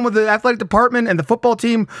going on with the athletic department and the football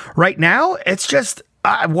team right now. It's just.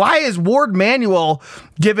 Why is Ward Manuel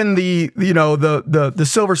given the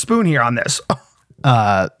silver spoon here on this?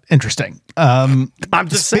 Interesting. I'm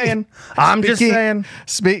just saying.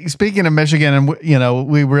 Speaking of Michigan, and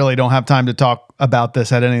we really don't have time to talk about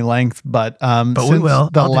this at any length, but we will.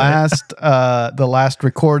 The last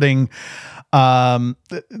recording, the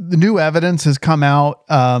new evidence has come out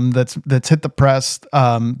that's hit the press.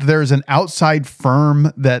 There's an outside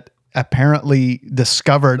firm that apparently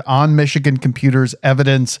discovered on Michigan computers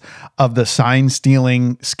evidence of the sign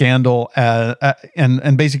stealing scandal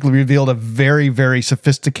and basically revealed a very, very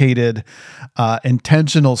sophisticated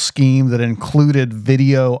intentional scheme that included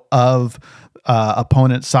video of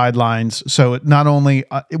opponent sidelines. So it not only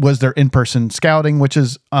was there in-person scouting, which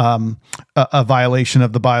is a violation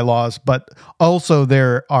of the bylaws, but also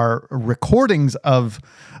there are recordings of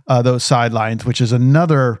those sidelines, which is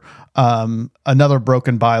another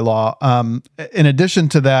broken bylaw. In addition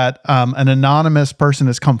to that, an anonymous person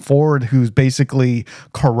has come forward who's basically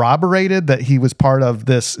corroborated that he was part of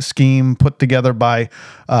this scheme put together by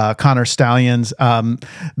Connor Stallions.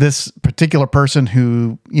 This particular person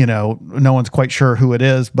who, no one's quite sure who it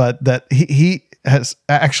is, but that he has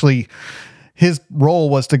actually... His role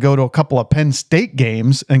was to go to a couple of Penn State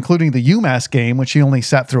games, including the UMass game, which he only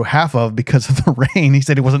sat through half of because of the rain. He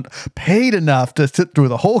said he wasn't paid enough to sit through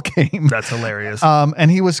the whole game. That's hilarious.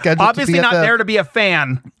 And he was scheduled obviously to be there to be a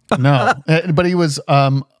fan. No, but he was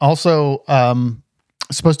also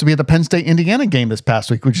supposed to be at the Penn State Indiana game this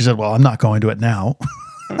past week, which he said, "Well, I'm not going to it now."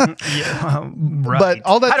 Right. But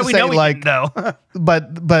all that How to do we say, know he didn't know?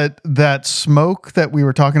 but that smoke that we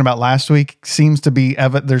were talking about last week seems to be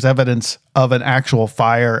there's evidence of an actual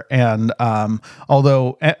fire. And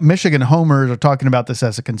although Michigan homers are talking about this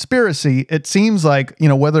as a conspiracy, it seems like,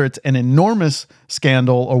 whether it's an enormous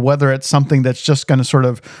scandal or whether it's something that's just going to sort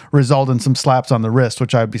of result in some slaps on the wrist,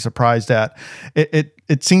 which I'd be surprised at,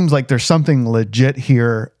 it seems like there's something legit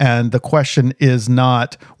here. And the question is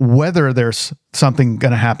not whether there's something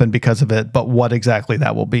going to happen because of it, but what exactly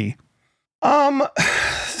that will be.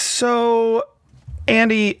 So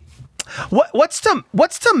Andy, what's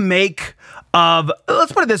to make of,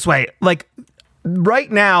 let's put it this way, like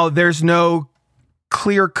right now there's no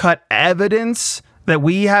clear-cut evidence that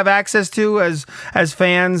we have access to as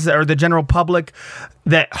fans or the general public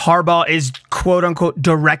that Harbaugh is quote unquote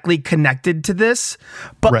directly connected to this,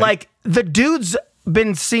 but right. Like the dude's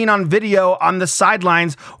been seen on video on the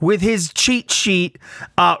sidelines with his cheat sheet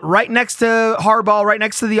right next to Harbaugh, right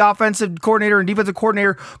next to the offensive coordinator and defensive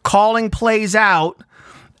coordinator calling plays out.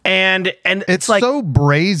 And it's like so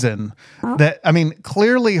brazen that,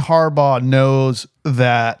 clearly Harbaugh knows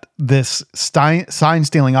that this sign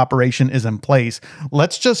stealing operation is in place.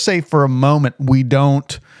 Let's just say for a moment, we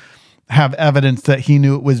don't have evidence that he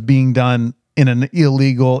knew it was being done in an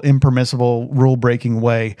illegal, impermissible, rule-breaking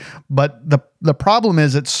way. But the problem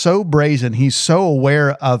is it's so brazen. He's so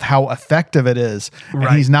aware of how effective it is. Right.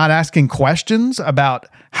 And he's not asking questions about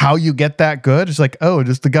how you get that good. It's like, oh,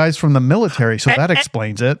 just the guys from the military. So that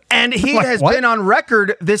explains it. And he like, has what? been on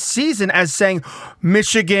record this season as saying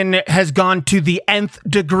Michigan has gone to the nth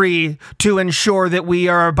degree to ensure that we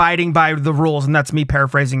are abiding by the rules. And that's me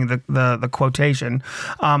paraphrasing the quotation.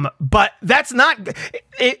 But that's not,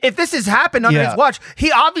 if this has happened under his watch,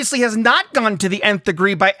 he obviously has not gone to the nth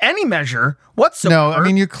degree by any measure whatsoever. No,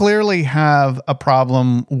 you clearly have a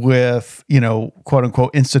problem with, quote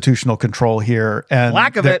unquote institutional control here, and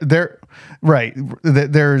lack of it. Right.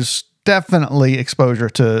 There's definitely exposure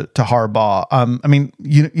to Harbaugh.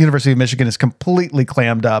 University of Michigan is completely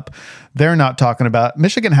clammed up. They're not talking about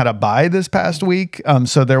Michigan had a bye this past week.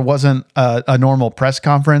 So there wasn't a normal press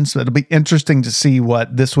conference. It'll be interesting to see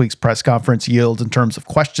what this week's press conference yields in terms of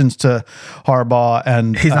questions to Harbaugh.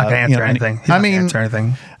 And he's not going to answer anything. He's not gonna answer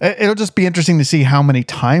anything. It'll just be interesting to see how many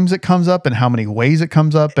times it comes up and how many ways it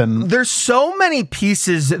comes up. And there's so many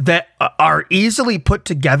pieces that are easily put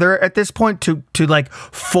together at this point to like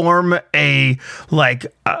form a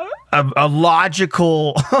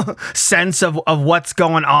logical sense of what's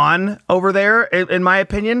going on over there, in my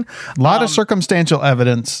opinion. A lot of circumstantial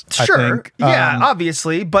evidence. Sure. I think. Yeah,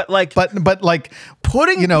 obviously. But like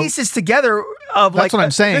putting pieces together of that's what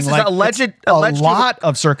I'm saying. This like, is alleged a lot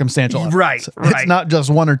of circumstantial evidence. Right. It's not just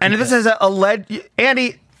one or two. And this is alleged.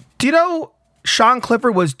 Andy, do you know Sean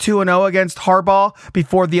Clifford was 2-0 against Harbaugh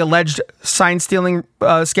before the alleged sign stealing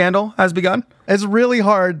scandal has begun? It's really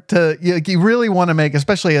hard to, you really want to make,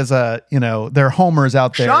 especially as there are homers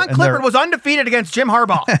out there. Sean Clifford was undefeated against Jim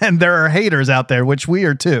Harbaugh. And there are haters out there, which we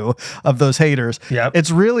are too, of those haters. Yep.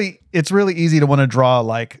 It's really easy to want to draw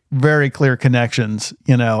like very clear connections,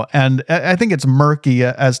 and I think it's murky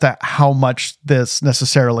as to how much this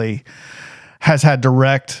necessarily has had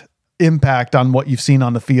direct impact on what you've seen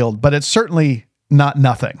on the field, but it's certainly not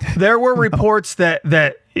nothing. There were reports that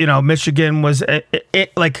Michigan was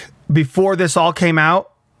like before this all came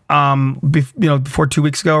out, before 2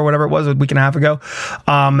 weeks ago or whatever it was, a week and a half ago,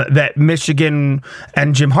 that Michigan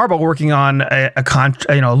and Jim Harbaugh were working on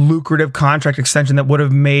a lucrative contract extension that would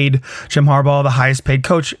have made Jim Harbaugh the highest paid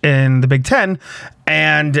coach in the Big Ten,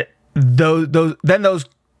 and those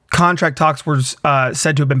contract talks were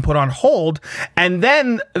said to have been put on hold. And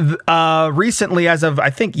then recently, as of I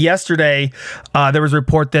think yesterday, there was a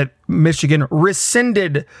report that Michigan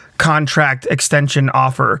rescinded contract extension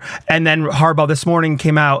offer. And then Harbaugh this morning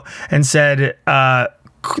came out and said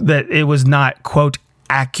that it was not, quote,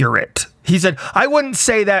 accurate. He said, I wouldn't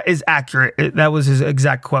say that is accurate. That was his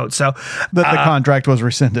exact quote. So that the contract was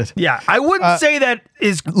rescinded. Yeah, I wouldn't say that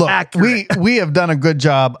is accurate. We have done a good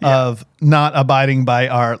job of not abiding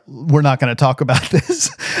by we're not going to talk about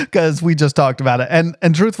this because we just talked about it.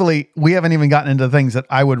 And truthfully, we haven't even gotten into things that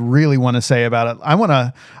I would really want to say about it. I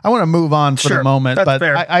want to move on for the moment, that's but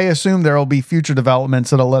fair. I assume there will be future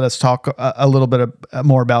developments that'll let us talk a little bit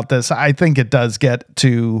more about this. I think it does get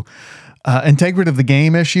to integrity of the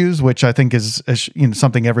game issues, which I think is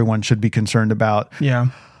something everyone should be concerned about. Yeah.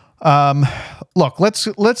 Look,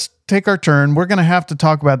 let's take our turn. We're going to have to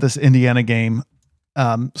talk about this Indiana game.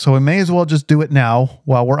 So we may as well just do it now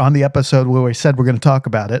while we're on the episode where we said we're going to talk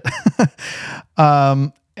about it.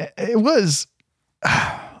 It was,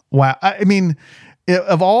 wow. I mean,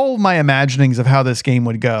 of all my imaginings of how this game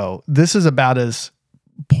would go, this is about as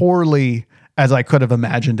poorly as I could have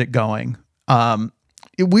imagined it going.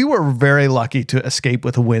 we were very lucky to escape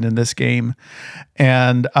with a win in this game.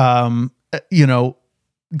 And,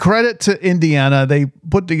 credit to Indiana. They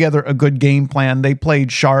put together a good game plan. They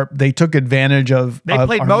played sharp. They took advantage of. They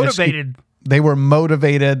played motivated. They were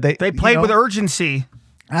motivated. They played with urgency.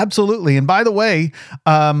 Absolutely. And by the way,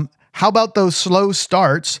 how about those slow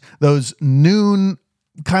starts, those noon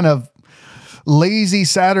kind of lazy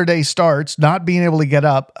Saturday starts, not being able to get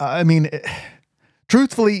up?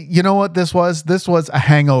 Truthfully, you know what this was? This was a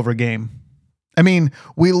hangover game. I mean,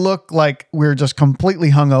 we look like we're just completely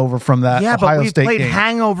hungover from that Ohio State game. Yeah, but we played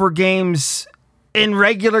hangover games in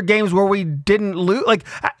regular games where we didn't lose. Like,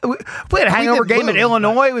 we played a hangover game in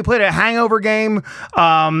Illinois. We played a hangover game.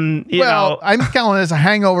 I'm calling this a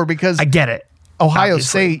hangover because I get it. Ohio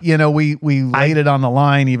State, we laid it on the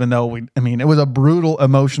line, even though it was a brutal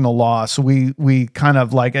emotional loss. We kind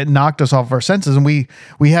of like, it knocked us off our senses, and we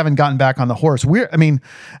haven't gotten back on the horse.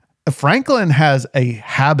 Franklin has a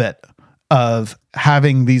habit of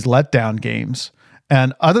having these letdown games.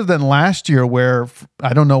 And other than last year, where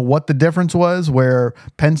I don't know what the difference was, where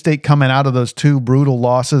Penn State coming out of those two brutal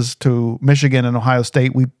losses to Michigan and Ohio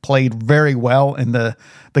State, we played very well in the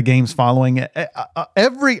games following.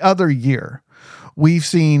 Every other year, we've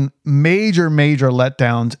seen major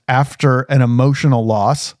letdowns after an emotional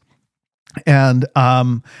loss. And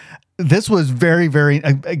this was very, very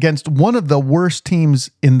against one of the worst teams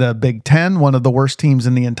in the Big Ten, one of the worst teams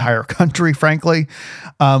in the entire country, frankly.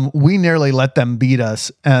 We nearly let them beat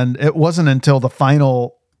us. And it wasn't until the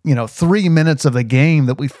final, 3 minutes of the game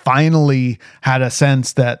that we finally had a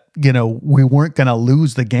sense that, we weren't going to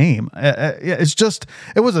lose the game. It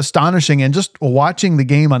was astonishing. And just watching the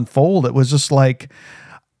game unfold, it was just like,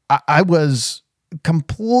 I was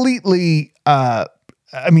completely,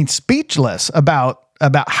 speechless about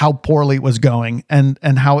how poorly it was going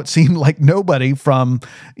and how it seemed like nobody from,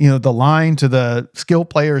 the line to the skill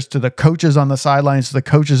players to the coaches on the sidelines to the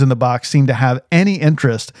coaches in the box seemed to have any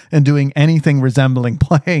interest in doing anything resembling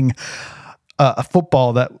playing a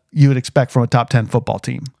football that you would expect from a top 10 football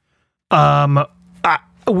team.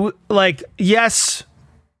 Yes,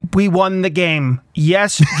 we won the game.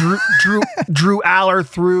 Yes, Drew Aller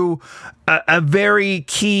threw a very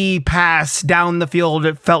key pass down the field.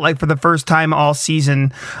 It felt like for the first time all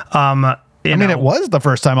season. It was the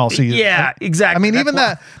first time all season. Yeah, exactly. Even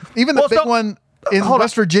the big one in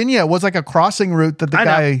West Virginia was like a crossing route that the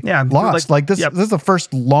guy lost. This is the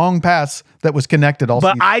first long pass that was connected all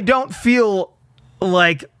season. But I don't feel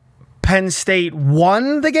like Penn State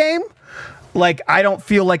won the game. Like, I don't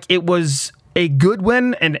feel like it was a good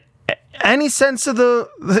win in any sense of the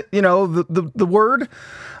word.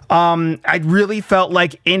 I really felt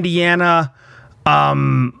like Indiana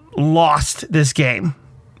lost this game.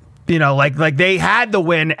 Like they had the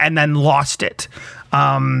win and then lost it.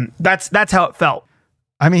 That's how it felt.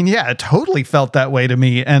 It totally felt that way to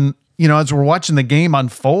me. And as we're watching the game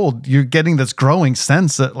unfold, you're getting this growing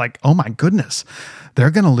sense that, like, oh my goodness, they're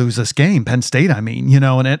going to lose this game. Penn State, and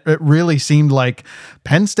it really seemed like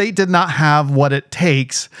Penn State did not have what it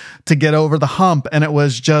takes to get over the hump. And it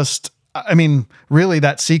was just, really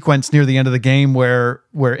that sequence near the end of the game where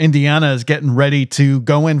Indiana is getting ready to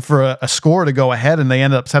go in for a score to go ahead and they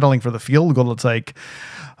ended up settling for the field goal. It's like,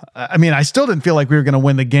 I still didn't feel like we were going to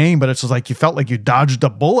win the game, but it's just like you felt like you dodged a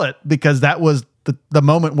bullet because that was the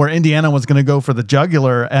moment where Indiana was going to go for the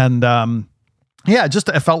jugular. And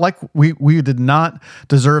it felt like we did not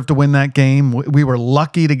deserve to win that game. We were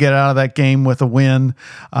lucky to get out of that game with a win.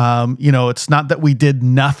 It's not that we did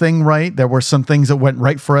nothing right. There were some things that went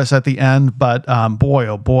right for us at the end, but boy,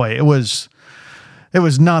 oh boy, it was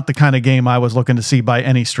not the kind of game I was looking to see by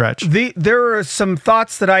any stretch. There are some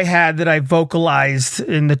thoughts that I had that I vocalized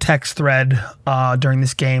in the text thread during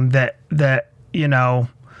this game that.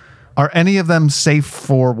 Are any of them safe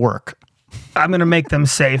for work? I'm going to make them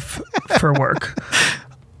safe for work.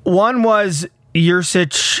 One was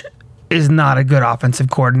Yursich is not a good offensive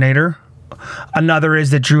coordinator. Another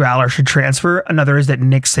is that Drew Aller should transfer. Another is that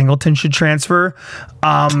Nick Singleton should transfer.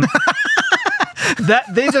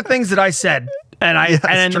 These are things that I said, and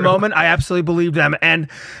in the moment I absolutely believed them. And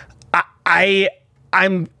I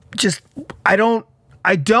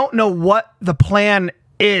don't know what the plan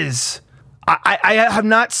is. I have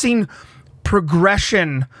not seen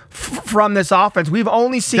progression from this offense. We've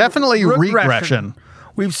only seen definitely regression.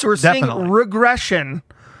 We're seeing regression,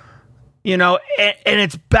 and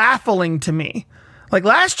it's baffling to me. Like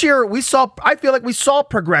last year, I feel like we saw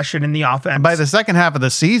progression in the offense. And by the second half of the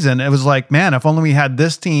season, it was like, man, if only we had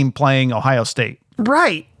this team playing Ohio State.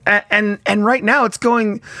 Right. And right now it's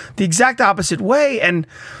going the exact opposite way. And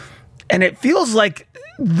it feels like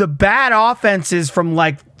the bad offenses from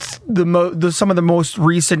like some of the most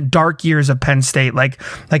recent dark years of Penn State, like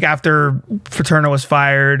after Fraterno was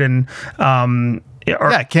fired and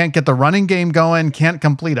can't get the running game going, can't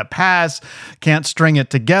complete a pass, can't string it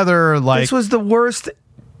together. Like, this was the worst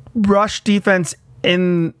rush defense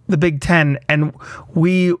in the Big Ten, and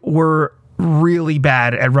we were really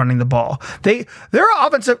bad at running the ball. Their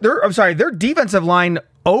defensive line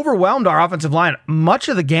overwhelmed our offensive line much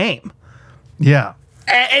of the game. Yeah.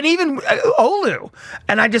 And even Olu.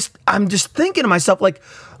 And I'm just thinking to myself, like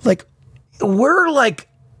we're like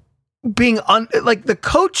being like the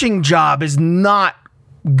coaching job is not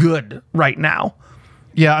good right now.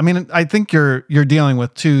 Yeah, I mean, I think you're dealing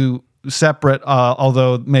with two separate,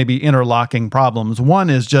 although maybe interlocking problems. One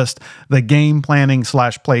is just the game planning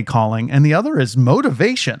 / play calling, and the other is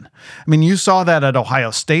motivation. I mean, you saw that at Ohio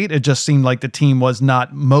State. It just seemed like the team was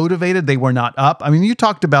not motivated. They were not up. I mean, you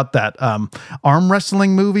talked about that arm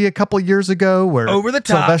wrestling movie a couple years ago where Over the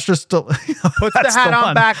Top Sylvester still puts the hat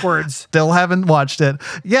on backwards. Still haven't watched it.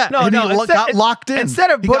 Yeah, he got locked in.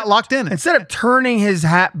 He got locked in. Instead of turning his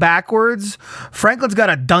hat backwards, Franklin's got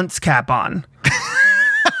a dunce cap on.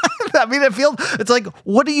 I mean, it's like,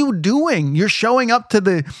 what are you doing? You're showing up to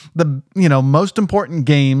the most important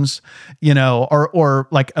games, or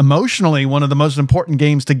like emotionally one of the most important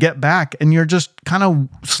games to get back, and you're just kind of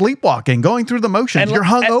sleepwalking, going through the motions. You're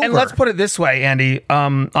hungover. And let's put it this way, Andy.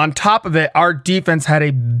 On top of it, our defense had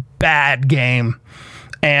a bad game,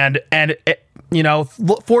 and it,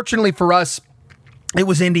 fortunately for us, it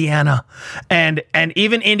was Indiana, and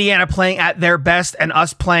even Indiana playing at their best and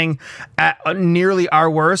us playing at nearly our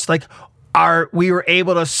worst, we were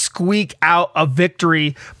able to squeak out a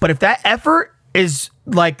victory. But if that effort is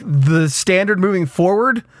like the standard moving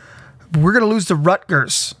forward, we're going to lose to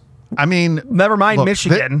Rutgers. I mean, never mind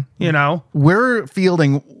Michigan, We're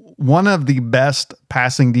fielding one of the best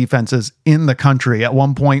passing defenses in the country. At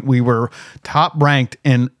one point, we were top ranked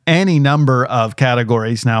in any number of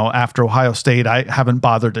categories. Now, after Ohio State, I haven't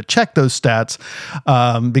bothered to check those stats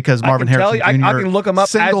because Marvin Harrison Jr. I can look them up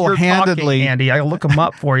single-handedly. As you're talking, Andy. I can look them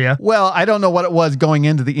up for you. Well, I don't know what it was going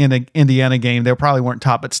into the Indiana game. They probably weren't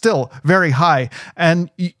top, but still very high.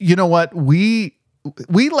 And you know what? We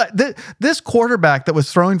let this quarterback that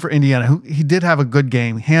was throwing for Indiana, who he did have a good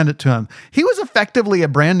game, hand it to him. He was effectively a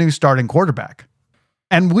brand new starting quarterback.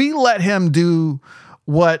 And we let him do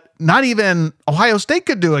what not even Ohio State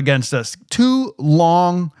could do against us. 2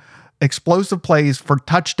 long, explosive plays for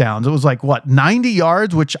touchdowns. It was 90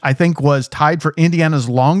 yards, which I think was tied for Indiana's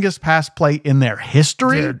longest pass play in their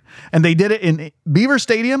history. Dude. And they did it in Beaver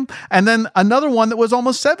Stadium. And then another one that was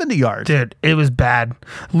almost 70 yards. Dude, it was bad.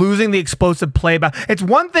 Losing the explosive play. It's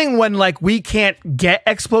one thing when we can't get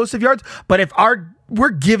explosive yards, but if we're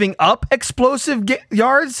giving up explosive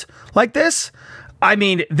yards like this, I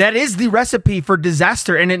mean, that is the recipe for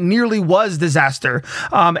disaster, and it nearly was disaster.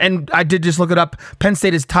 And I did just look it up. Penn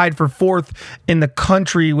State is tied for 4th in the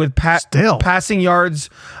country with passing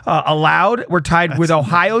yards allowed. We're tied with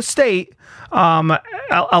Ohio State,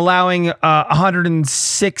 allowing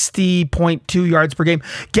 160.2 yards per game.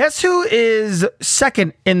 Guess who is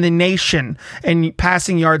second in the nation in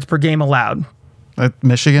passing yards per game allowed?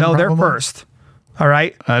 Michigan? No, they're first. All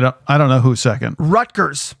right. I don't know who's second.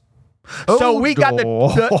 Rutgers. So we got the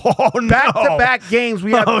back-to-back games.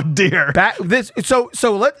 We have dear. So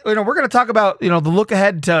we're going to talk about the look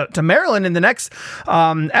ahead to Maryland in the next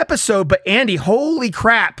episode. But Andy, holy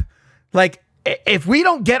crap! If we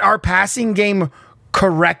don't get our passing game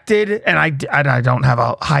corrected, and I don't have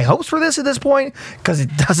a high hopes for this at this point because it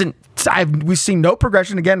doesn't. We've seen no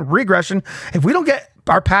progression, again regression. If we don't get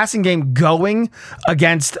our passing game going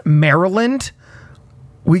against Maryland,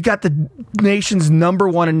 we got the nation's number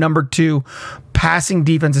 1 and number 2 passing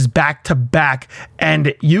defenses back to back,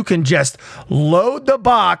 and you can just load the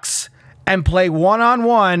box and play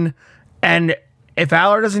one-on-one. And if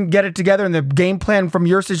Aller doesn't get it together and the game plan from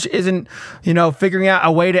Yurcich isn't, figuring out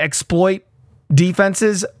a way to exploit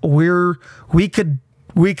defenses, we could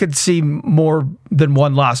see more than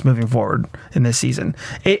one loss moving forward in this season.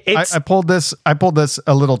 I pulled this a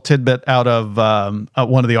little tidbit out of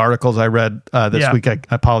one of the articles I read this week. I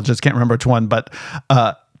apologize, can't remember which one, but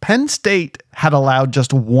Penn State had allowed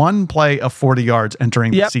just one play of 40 yards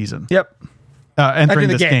entering the season. Yep. Entering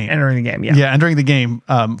the game. Yeah, entering the game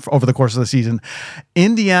over the course of the season.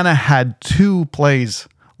 Indiana had 2 plays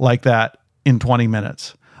like that in 20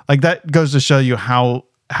 minutes. That goes to show you how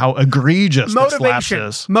egregious this lapse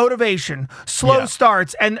is. Motivation, slow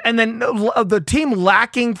starts, and then the team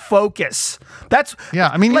lacking focus.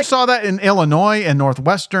 I mean, you saw that in Illinois and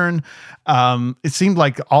Northwestern. It seemed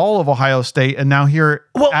like all of Ohio State, and now here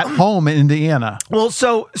at home in Indiana. Well,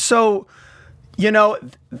 so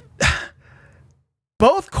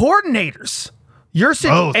both coordinators,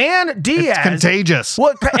 Yurcich and Diaz, it's contagious.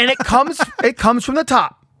 Well, and it comes from the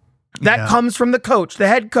top. That comes from the coach, the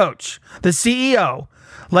head coach, the CEO.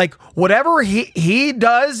 Like, whatever he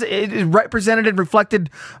does, it is represented and reflected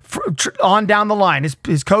on down the line,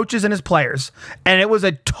 his coaches and his players. And it was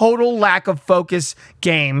a total lack of focus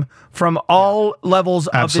game from all levels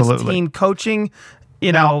of this team coaching.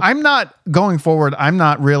 Now, I'm not going forward. I'm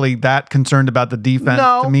not really that concerned about the defense.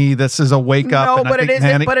 No, to me, this is a wake up. No, but it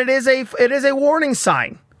is a warning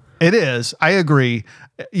sign. It is. I agree.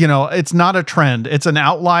 It's not a trend. It's an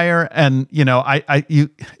outlier, and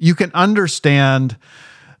you can understand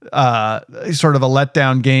sort of a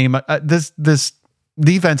letdown game. This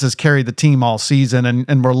defense has carried the team all season,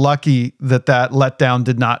 and we're lucky that letdown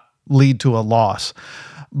did not lead to a loss.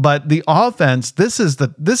 But the offense, this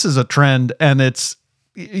is a trend, and it's.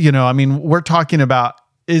 We're talking about,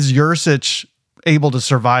 is Yurcich able to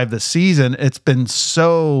survive the season? It's been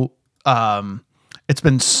so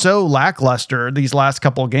lackluster these last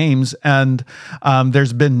couple of games, and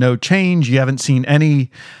there's been no change. You haven't seen any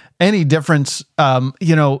difference.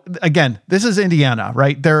 Again, this is Indiana,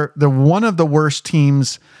 right? They're one of the worst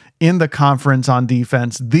teams in the conference on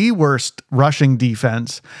defense, the worst rushing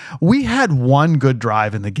defense. We had one good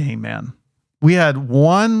drive in the game, man. We had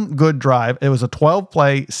one good drive. It was a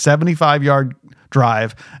 12-play, 75-yard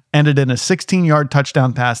drive, ended in a 16-yard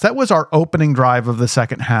touchdown pass. That was our opening drive of the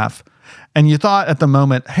second half. And you thought at the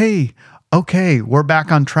moment, hey, okay, we're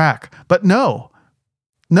back on track. But no,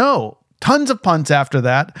 tons of punts after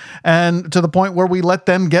that. And to the point where we let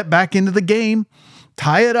them get back into the game,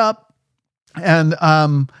 tie it up. And,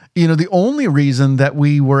 the only reason that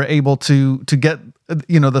we were able to get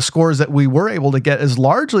the scores that we were able to get is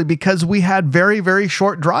largely because we had very, very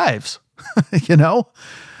short drives.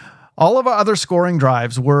 All of our other scoring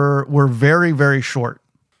drives were very, very short.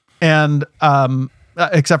 And,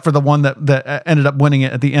 except for the one that ended up winning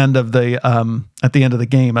it at the end of the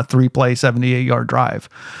game, a 3-play, 78-yard drive.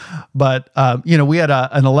 But, we had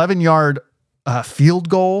an 11-yard field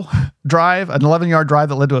goal drive, an 11-yard drive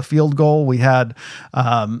that led to a field goal. We had,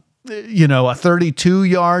 a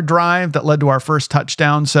 32-yard drive that led to our first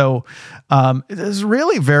touchdown. So it is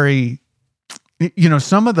really very,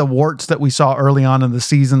 some of the warts that we saw early on in the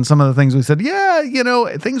season, some of the things we said,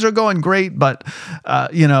 things are going great, but,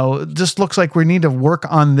 just looks like we need to work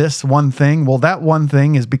on this one thing. Well, that one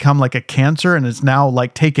thing has become like a cancer, and it's now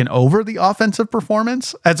like taken over the offensive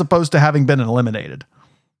performance as opposed to having been eliminated.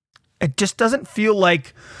 It just doesn't feel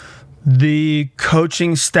like the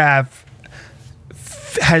coaching staff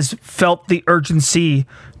has felt the urgency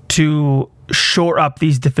to shore up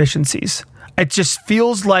these deficiencies. It just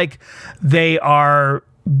feels like they are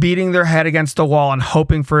beating their head against the wall and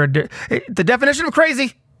hoping for the definition of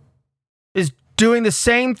crazy is doing the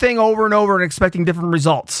same thing over and over and expecting different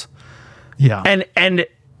results. Yeah. And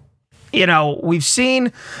we've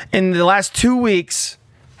seen in the last 2 weeks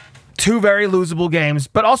 2 very losable games,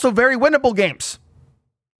 but also very winnable games.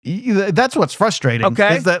 That's what's frustrating.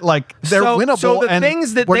 Okay, is that they're winnable? So the and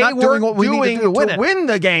things that we're they not were doing what we need to do to win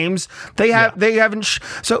the games, they haven't.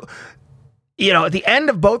 So at the end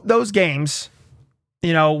of both those games,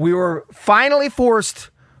 we were finally forced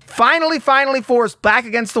back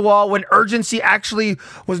against the wall when urgency actually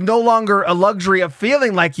was no longer a luxury of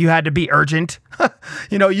feeling like you had to be urgent.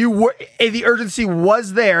 The urgency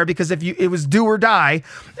was there because it was do or die,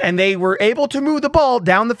 and they were able to move the ball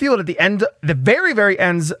down the field at the very, very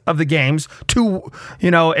ends of the games in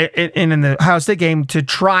the Ohio State game to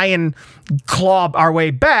try and claw our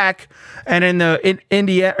way back, and in the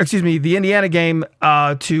Indiana game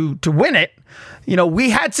to win it. We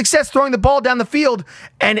had success throwing the ball down the field,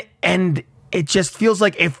 and it just feels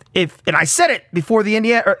like if and I said it before the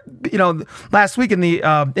Indiana, last week in the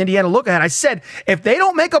Indiana look ahead, I said if they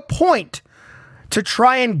don't make a point to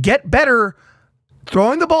try and get better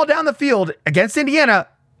throwing the ball down the field against Indiana,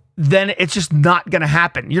 then it's just not going to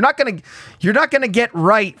happen. You're not going to get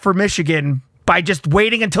right for Michigan by just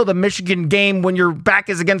waiting until the Michigan game when your back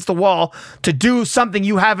is against the wall to do something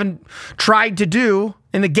you haven't tried to do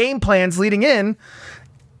in the game plans leading in.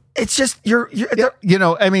 It's just to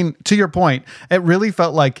your point, it really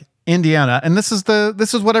felt like Indiana, and this is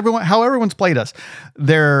what how everyone's played us.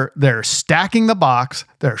 They're stacking the box,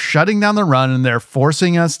 they're shutting down the run, and they're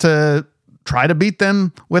forcing us to try to beat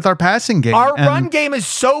them with our passing game. Our run game is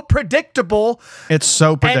so predictable. It's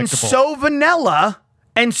so predictable. And so vanilla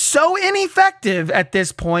and so ineffective at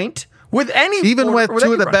this point with any even with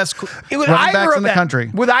two of the best running backs in the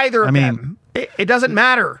country. With either of them. It doesn't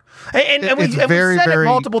matter. And we said it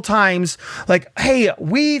multiple times, like, hey,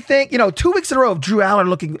 we think, 2 weeks in a row of Drew Aller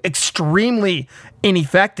looking extremely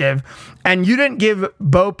ineffective, and you didn't give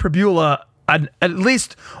Bo Pribula at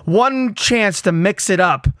least one chance to mix it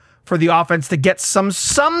up for the offense to get some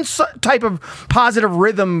type of positive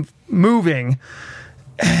rhythm moving.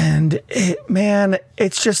 And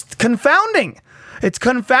it's just confounding. It's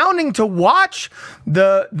confounding to watch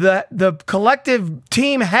the collective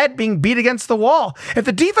team head being beat against the wall. If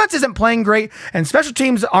the defense isn't playing great and special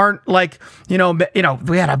teams aren't like, we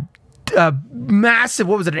had a massive,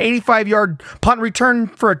 what was it, an 85-yard punt return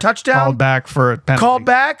for a touchdown? Called back for a penalty. Called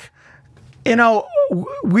back.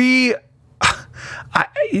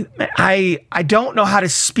 I don't know how to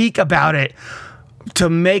speak about it to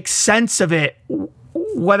make sense of it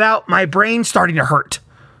without my brain starting to hurt.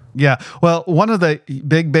 Yeah. Well, one of the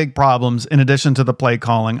big problems, in addition to the play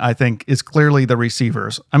calling, I think, is clearly the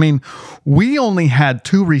receivers. I mean, we only had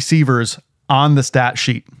 2 receivers on the stat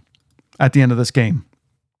sheet at the end of this game.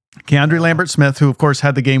 Keandre Lambert-Smith, who, of course,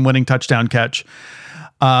 had the game-winning touchdown catch,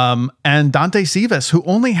 and Dante Cephas, who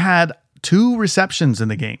only had 2 receptions in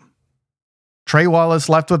the game. Trey Wallace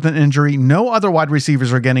left with an injury. No other wide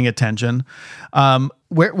receivers are getting attention.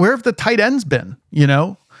 Where have the tight ends been,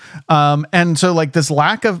 And so like this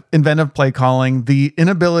lack of inventive play calling, the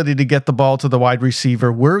inability to get the ball to the wide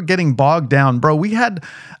receiver, we're getting bogged down. Bro, we had,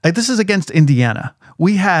 this is against Indiana.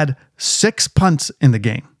 We had 6 punts in the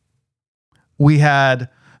game. We had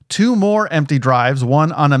 2 more empty drives,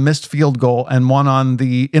 one on a missed field goal and one on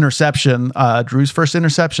the interception, Drew's first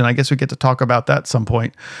interception. I guess we get to talk about that at some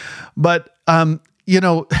point. But,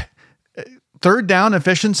 third down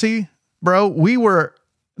efficiency, bro, we were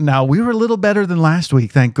a little better than last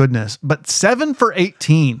week, thank goodness. But 7 for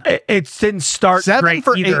 18. It didn't start 7 great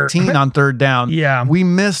for either. 18 on third down. Yeah. We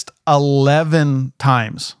missed 11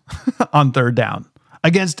 times on third down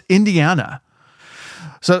against Indiana.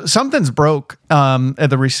 So something's broke.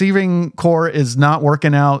 The receiving core is not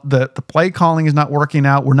working out. The play calling is not working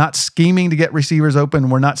out. We're not scheming to get receivers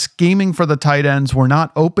open. We're not scheming for the tight ends. We're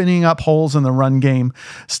not opening up holes in the run game.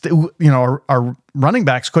 Our running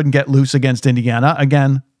backs couldn't get loose against Indiana.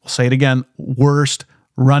 Again, we'll say it again, worst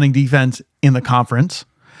running defense in the conference.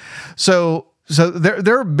 So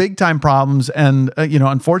there are big time problems. And,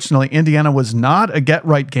 unfortunately, Indiana was not a get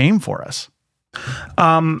right game for us.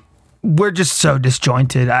 We're just so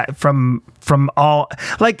disjointed from all,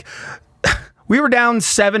 like, we were down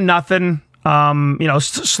 7-0,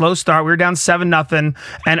 slow start. We were down 7-0,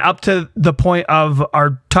 and up to the point of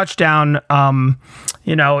our touchdown,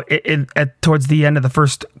 towards the end of the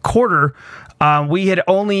first quarter, we had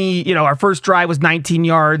only, our first drive was 19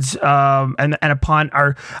 yards and a punt.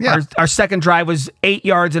 Our second drive was 8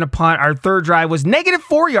 yards and a punt. Our third drive was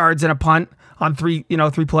 -4 yards and a punt on 3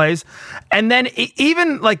 plays. And then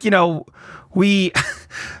even we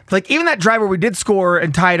even that drive where we did score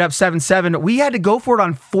and tie it up 7-7, we had to go for it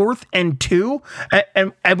on 4th and 2.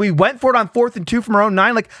 And we went for it on 4th and 2 from our own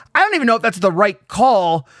 9. Like, I don't even know if that's the right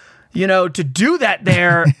call, to do that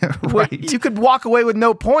there. Right. You could walk away with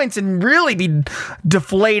no points and really be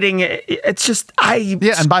deflating. It's just,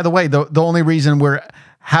 and by the way, the only reason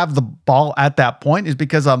have the ball at that point is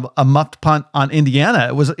because of a muffed punt on Indiana.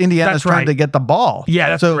 It was Indiana's trying to get the ball. Yeah,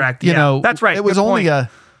 that's correct. That's right. It was only a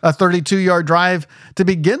 32-yard drive to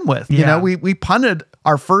begin with. We punted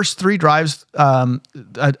our first 3 drives,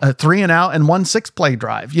 a 3 and out and 1 6-play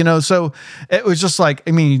drive. So it was just like,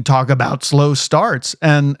 you talk about slow starts,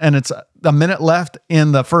 and it's a minute left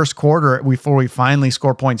in the first quarter before we finally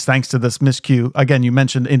score points thanks to this miscue. Again, you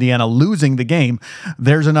mentioned Indiana losing the game.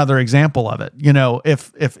 There's another example of it.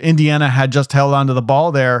 If Indiana had just held onto the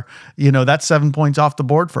ball there, that's 7 points off the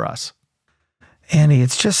board for us. Andy,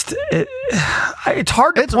 it's just it's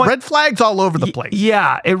hard to point. Red flags all over the place.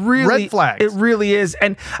 Yeah, it really red flags. It really is,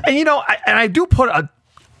 and I do put a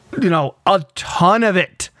ton of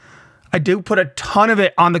it. I do put a ton of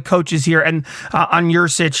it on the coaches here and on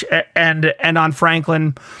Yursich and on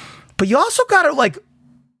Franklin, but you also got to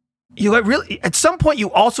really at some point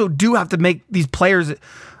you also do have to make these players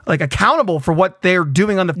accountable for what they're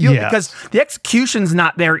doing on the field, because the execution's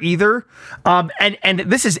not there either. And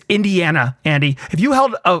this is Indiana, Andy. If you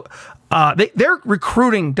held their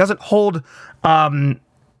recruiting doesn't hold, a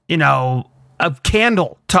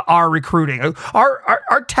candle to our recruiting.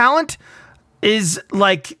 Our talent is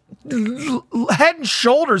head and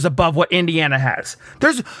shoulders above what Indiana has.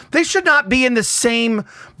 They should not be in the same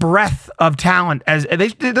breadth of talent as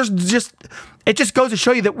it just goes to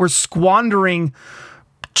show you that we're squandering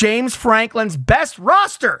James Franklin's best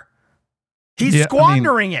roster. He's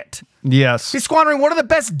squandering it. Yes. He's squandering one of the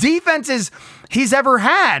best defenses he's ever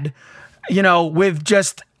had. with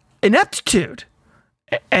just ineptitude.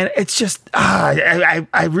 And it's just,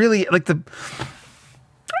 I really like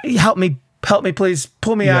help me, please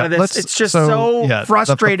pull me out of this. It's just so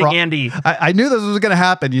frustrating, Andy. I knew this was going to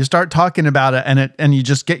happen. You start talking about it and you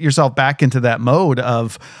just get yourself back into that mode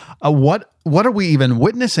of what are we even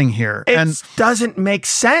witnessing here? It doesn't make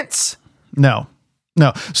sense. No.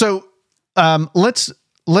 So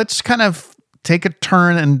let's kind of take a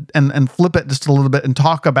turn and flip it just a little bit and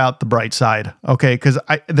talk about the bright side. Okay. Cause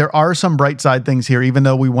there are some bright side things here, even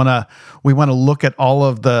though we want to look at all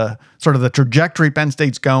of the sort of the trajectory Penn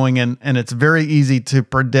State's going and it's very easy to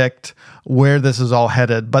predict where this is all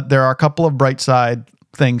headed, but there are a couple of bright side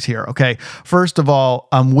things here. Okay. First of all,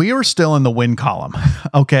 we are still in the win column.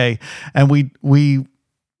 Okay. And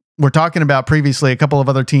we're talking about previously a couple of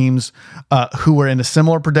other teams who were in a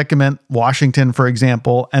similar predicament, Washington, for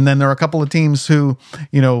example. And then there are a couple of teams who,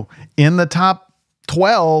 in the top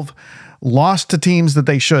 12 lost to teams that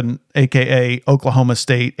they shouldn't, AKA Oklahoma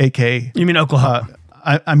State, AKA... You mean Oklahoma?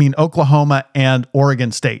 I mean Oklahoma and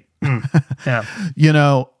Oregon State. Yeah.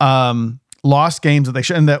 Lost games that they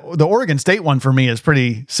should. And the Oregon State one for me is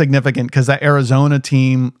pretty significant because that Arizona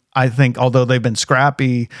team, I think, although they've been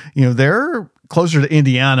scrappy, they're closer to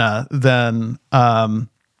Indiana than I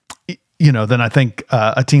think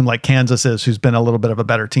a team like Kansas is, who's been a little bit of a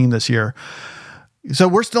better team this year. So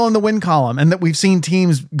we're still in the win column, and that we've seen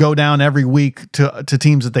teams go down every week to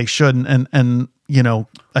teams that they shouldn't. And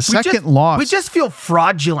second loss. We just feel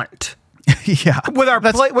fraudulent. Yeah, with our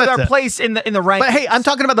place in the rankings. But hey, I'm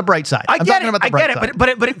talking about the bright side. I get it,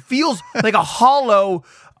 but it feels like a hollow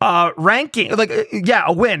ranking. Like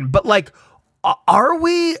a win, but like. Are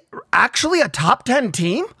we actually a top 10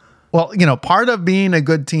 team? Well, part of being a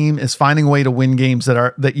good team is finding a way to win games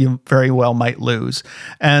that you very well might lose.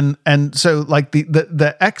 And so like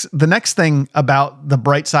the next thing about the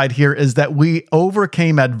bright side here is that we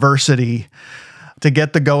overcame adversity to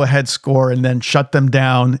get the go-ahead score and then shut them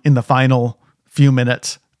down in the final few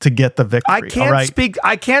minutes to get the victory.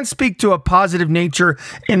 I can't speak to a positive nature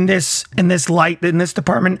in this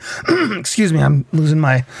department. Excuse me, I'm losing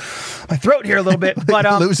my throat here a little bit, but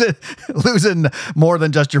losing more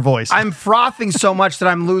than just your voice. I'm frothing so much that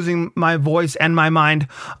I'm losing my voice and my mind.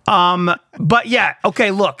 But yeah, okay,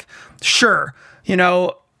 look, sure,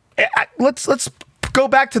 let's go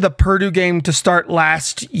back to the Purdue game to start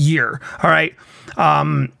last year. All right,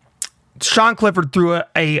 Sean Clifford threw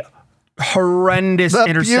a horrendous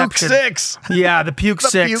interception. Puke six. Yeah, the puke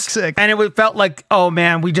six. And it felt like, oh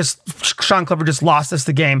man, Sean Clifford just lost us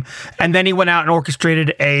the game. And then he went out and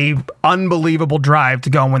orchestrated a unbelievable drive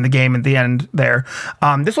to go and win the game at the end there.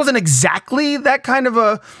 This wasn't exactly that kind of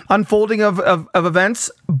a unfolding of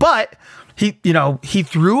events, but he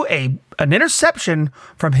threw an interception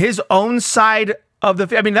from his own side of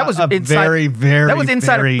the. I mean, that was inside. That was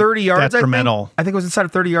inside of 30 yards. Detrimental. I think it was inside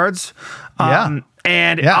of 30 yards.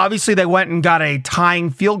 And obviously they went and got a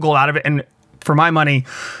tying field goal out of it. And for my money,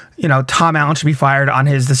 Tom Allen should be fired on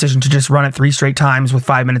his decision to just run it 3 straight times with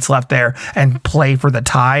 5 minutes left there and play for the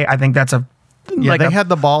tie. I think that's they had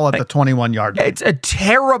the ball at the 21-yard line. It's a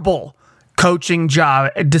terrible coaching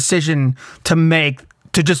decision to make,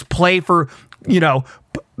 to just play for,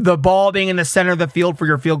 the ball being in the center of the field for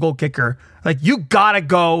your field goal kicker. Like, you gotta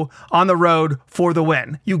go on the road for the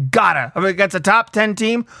win. You gotta. I mean, against a top 10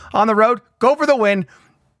 team on the road, go for the win.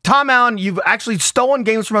 Tom Allen, you've actually stolen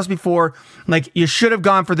games from us before. Like, you should have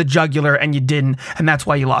gone for the jugular and you didn't, and that's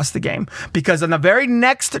why you lost the game. Because on the very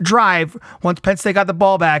next drive, once Penn State got the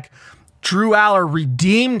ball back, Drew Aller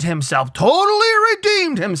redeemed himself. Totally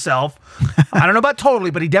redeemed himself. I don't know about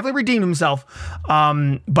totally, but he definitely redeemed himself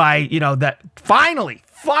by, that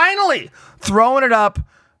finally throwing it up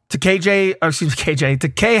to to KLS,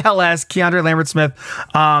 Keandre Lambert-Smith.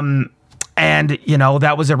 And,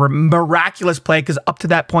 that was a miraculous play because up to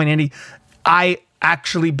that point, Andy, I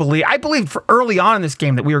believed for early on in this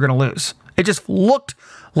game that we were going to lose. It just looked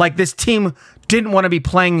like this team didn't want to be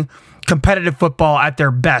playing competitive football at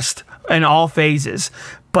their best in all phases.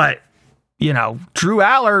 But, Drew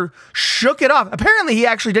Aller shook it off. Apparently, he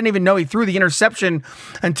actually didn't even know he threw the interception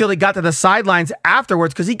until he got to the sidelines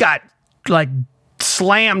afterwards because he got,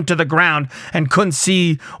 slammed to the ground and couldn't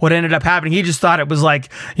see what ended up happening. He just thought it was like,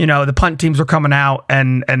 the punt teams were coming out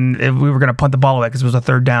and we were going to punt the ball away because it was a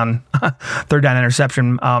third down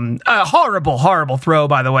interception. A horrible throw,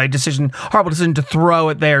 by the way. Horrible decision to throw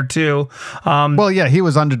it there too. He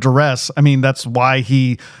was under duress. I mean, that's why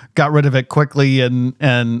he got rid of it quickly and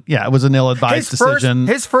it was an ill-advised decision.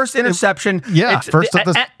 His first interception. First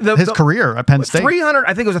of his career at Penn State. 300,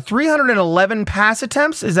 I think it was a 311 pass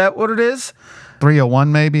attempts. Is that what it is?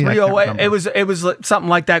 301 maybe. 308. It was something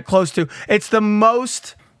like that, close to. It's the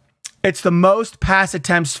most pass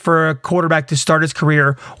attempts for a quarterback to start his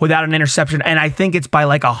career without an interception, and I think it's by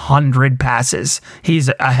like 100 passes. He's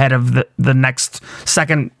ahead of the next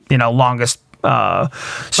second, longest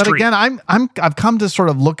streak. But again, I've come to sort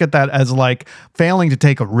of look at that as like failing to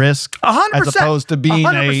take a risk 100%, as opposed to being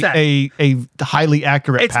a highly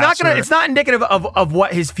accurate passer. It's not indicative of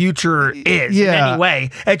what his future is in any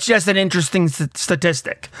way. It's just an interesting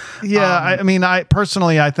statistic. Yeah, I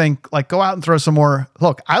personally think like go out and throw some more.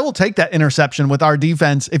 Look, I will take that interception with our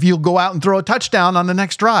defense if you'll go out and throw a touchdown on the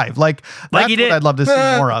next drive. Like that's what I'd love to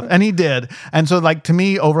see more of. And he did. And so like to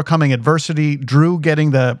me, overcoming adversity, Drew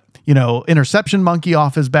getting the interception monkey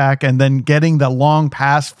off his back and then getting the long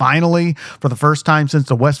pass finally for the first time since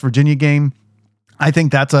the West Virginia game. I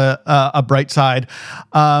think that's a bright side.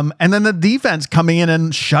 And then the defense coming in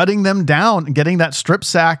and shutting them down, getting that strip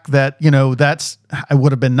sack that, it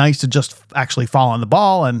would have been nice to just actually fall on the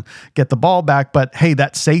ball and get the ball back. But hey,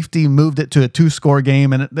 that safety moved it to a 2-score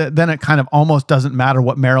game. And then it kind of almost doesn't matter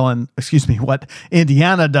what what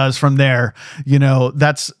Indiana does from there.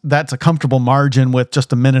 That's a comfortable margin with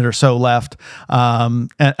just a minute or so left.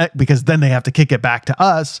 Because then they have to kick it back to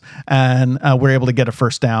us and we're able to get a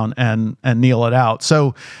first down and kneel it out.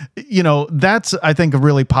 So, that's, I think, a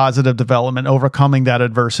really positive development, overcoming that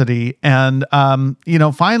adversity. And,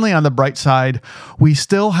 finally on the bright side, we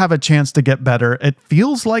still have a chance to get better. It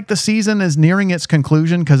feels like the season is nearing its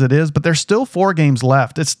conclusion because it is, but there's still 4 games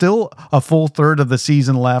left. It's still a full third of the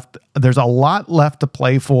season left. There's a lot left to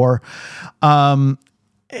play for. And,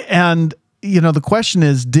 the question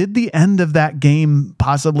is, did the end of that game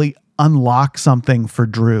possibly unlock something for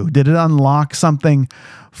Drew? Did it unlock something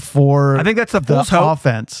for I think that's the fool's hope.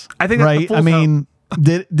 Offense? I think that's the fool's hope.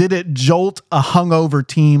 Did it jolt a hungover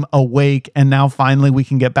team awake and now finally we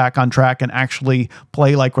can get back on track and actually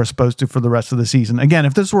play like we're supposed to for the rest of the season? Again,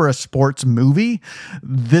 if this were a sports movie,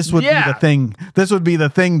 this would be the thing. This would be the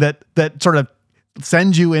thing that sort of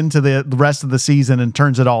sends you into the rest of the season and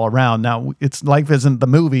turns it all around. Now, life isn't the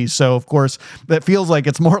movie, so of course that feels like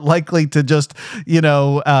it's more likely to just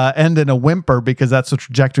end in a whimper because that's the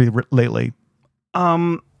trajectory lately.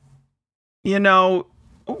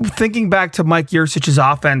 Thinking back to Mike Yurcich's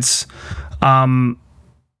offense, the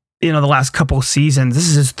last couple of seasons, this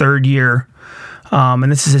is his 3rd year,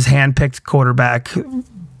 and this is his handpicked quarterback,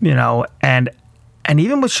 and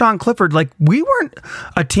even with Sean Clifford, like we weren't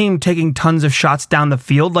a team taking tons of shots down the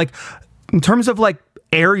field, like in terms of like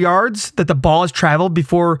air yards that the ball has traveled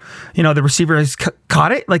before, the receiver has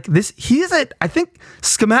caught it. Like this, I think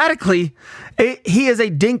schematically, he is a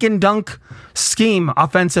dink and dunk scheme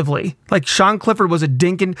offensively. Like Sean Clifford was a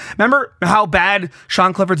dink and remember how bad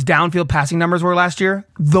Sean Clifford's downfield passing numbers were last year?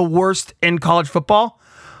 The worst in college football.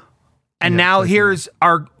 And now here's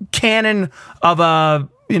our cannon of a,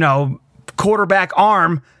 quarterback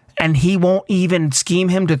arm, and he won't even scheme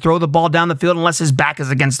him to throw the ball down the field unless his back is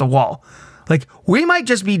against the wall. Like we might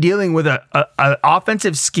just be dealing with a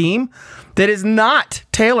offensive scheme that is not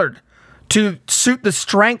tailored to suit the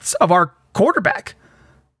strengths of our quarterback.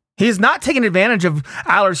 He has not taken advantage of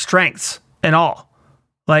Aller's strengths at all.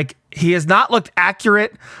 Like he has not looked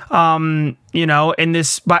accurate, in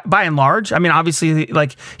this by and large. I mean, obviously,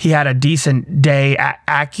 like he had a decent day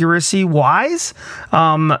accuracy wise,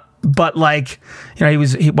 but like he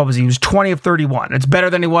was 20 of 31. It's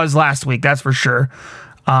better than he was last week, that's for sure.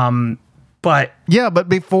 But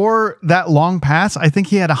before that long pass, I think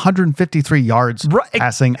he had 153 yards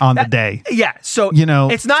passing on the day. Yeah, so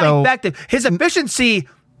it's not effective. His efficiency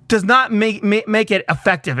does not make it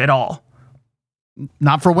effective at all.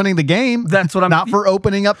 Not for winning the game. That's what I'm not for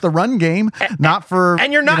opening up the run game. Not for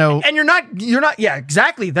you're not. Yeah,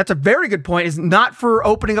 exactly. That's a very good point. Is not for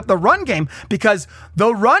opening up the run game because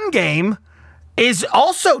the run game is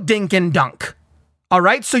also dink and dunk. All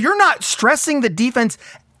right, so you're not stressing the defense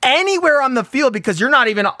anywhere on the field because you're not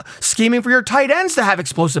even scheming for your tight ends to have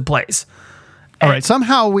explosive plays. All right,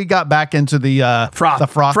 somehow we got back into the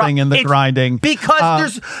frothing and the grinding.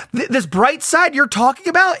 Because there's this bright side you're talking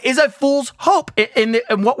about is a fool's hope in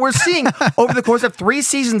what we're seeing over the course of 3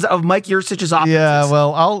 seasons of Mike Yurcich's offense. Yeah,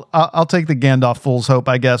 well, I'll take the Gandalf fool's hope,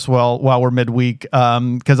 I guess, while we're midweek,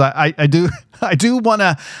 because I do want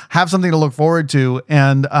to have something to look forward to.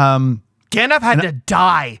 And Gandalf had to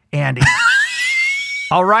die, Andy.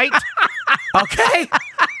 All right? Okay?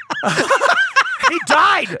 He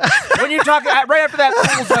died when you talk right after that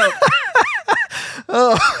fool's hope.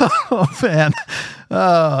 Oh man.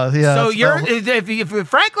 Yeah. So if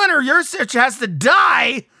Franklin or Yurcich has to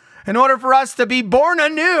die in order for us to be born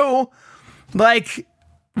anew, like,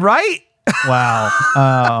 right? Wow.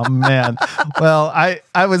 Oh man. Well,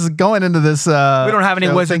 I was going into this. We don't have any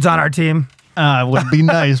Wizards on our team. Would be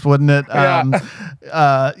nice, wouldn't it? Yeah.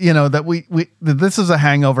 That this is a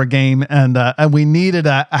hangover game, and we needed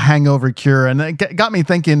a hangover cure, and it got me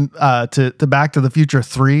thinking to Back to the Future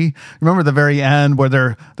 3. Remember the very end where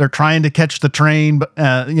they're trying to catch the train,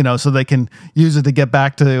 so they can use it to get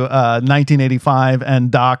back to 1985,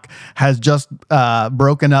 and Doc has just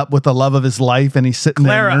broken up with the love of his life, and he's sitting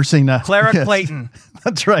there nursing Clara Clayton.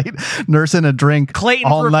 That's right, nursing a drink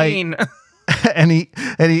Clayton all Ravine. night. And he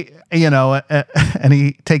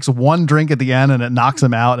takes one drink at the end and it knocks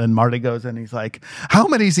him out. And Marty goes and he's like, how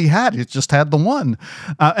many's he had? He's just had the one.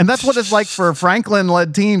 And that's what it's like for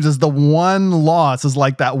Franklin-led teams, is the one loss is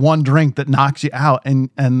like that one drink that knocks you out. And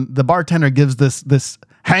the bartender gives this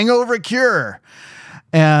hangover cure.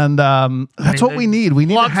 And that's what we need. We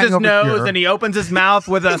need a hangover his nose cure. And he opens his mouth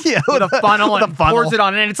with a funnel and pours it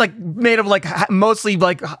on, and it's like made of like mostly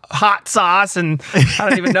like hot sauce, and I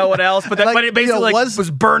don't even know what else. But but it basically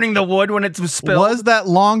was burning the wood when it was spilled. Was that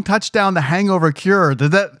long touchdown the hangover cure? Is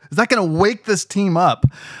that going to wake this team up?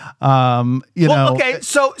 Okay,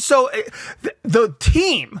 so the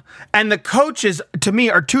team and the coaches, to me,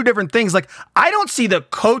 are two different things. Like, I don't see the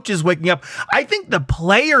coaches waking up. I think the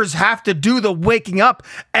players have to do the waking up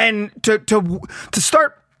and to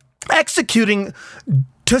start executing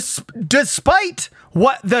despite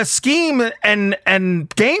what the scheme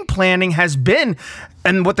and game planning has been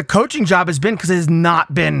and what the coaching job has been, because it has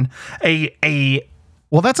not been a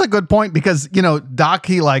Well, that's a good point, because, Doc,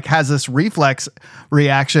 he has this reflex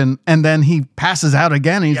reaction, and then he passes out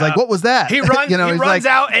again. And he's like, what was that? He runs, runs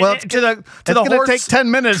out and to the it's going to take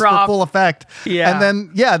 10 minutes trough. for full effect. Yeah. And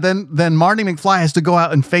then Marty McFly has to go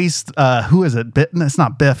out and face, who is it? It's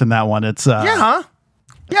not Biff in that one. It's, Yeah.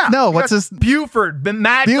 No, what's his? Buford,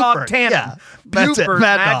 Mad Dog Tannen. Yeah. That's it. Buford,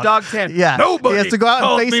 Mad Dog Tannen. Yeah. Nobody he has to go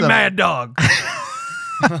out and face him. Mad Dog.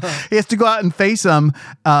 He has to go out and face him,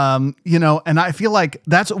 and I feel like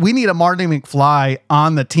we need a Marty McFly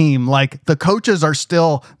on the team. Like, the coaches are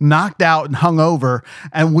still knocked out and hungover,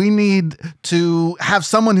 and we need to have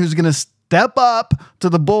someone who's going to step up to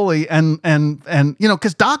the bully and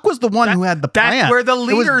because Doc was the one who had the plan. That's where the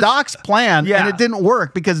leaders. It was Doc's plan, and it didn't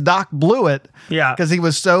work because Doc blew it. Yeah, because he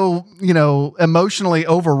was so emotionally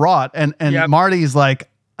overwrought, and Marty's like,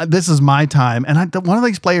 this is my time. And one of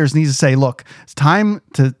these players needs to say, look, it's time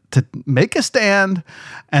to make a stand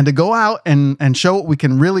and to go out and show what we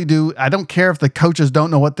can really do. I don't care if the coaches don't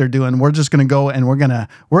know what they're doing. We're just going to go and we're going to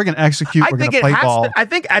execute. We're going to play ball. I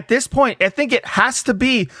think at this point, it has to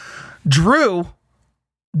be Drew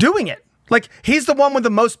doing it. Like, he's the one with the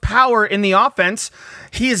most power in the offense.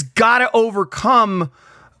 He has got to overcome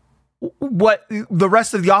what the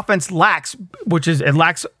rest of the offense lacks, which is it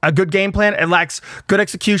lacks a good game plan, it lacks good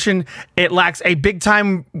execution, it lacks a big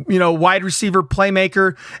time, wide receiver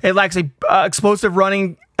playmaker, it lacks a explosive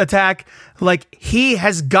running attack. Like, he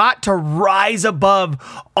has got to rise above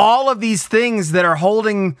all of these things that are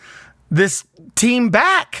holding this team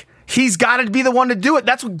back. He's got to be the one to do it.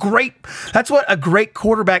 That's what a great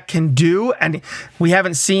quarterback can do, and we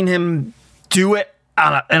haven't seen him do it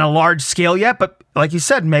in a large scale yet. But like you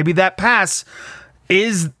said, maybe that pass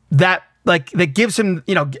is that gives him,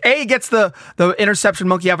 A, gets the interception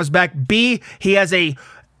monkey off his back. B, he has a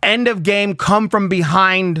end of game not come from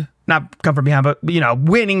behind, but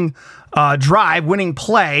winning drive, winning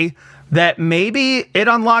play that maybe it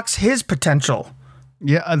unlocks his potential.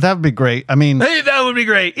 Yeah, that would be great. I mean, hey, that would be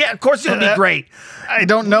great. Yeah, of course it would be great. I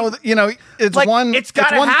don't know. It's one. It's got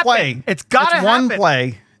to happen. Play. It's got to happen. One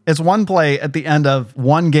play. It's one play at the end of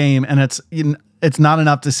one game, and it's not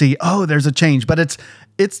enough to see, oh, there's a change, but it's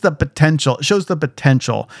the potential. It shows the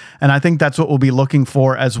potential, and I think that's what we'll be looking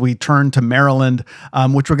for as we turn to Maryland,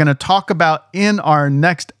 which we're going to talk about in our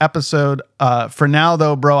next episode. For now,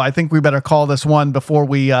 though, bro, I think we better call this one before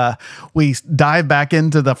we dive back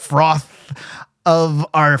into the froth of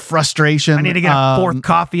our frustration. I need to get a fourth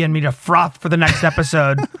coffee in me to froth for the next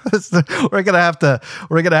episode. We're gonna have to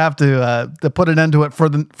put an end to it for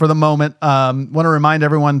the moment. Want to remind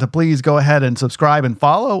everyone to please go ahead and subscribe and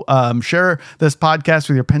follow. Share this podcast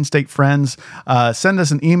with your Penn State friends. Send us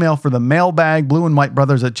an email for the mailbag,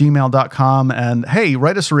 blueandwhitebrothers@gmail.com. And hey,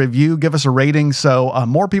 write us a review, give us a rating so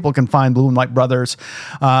more people can find Blue and White Brothers.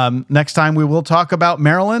 Next time we will talk about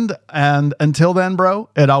Maryland. And until then, bro,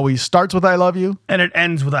 it always starts with I love you. And it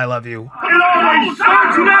ends with I love you. It always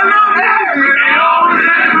starts with I love you. It always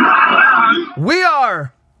ends with I love you. We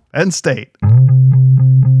are Penn State.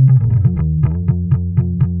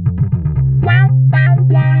 Wow, wow,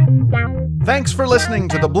 wow, wow. Thanks for listening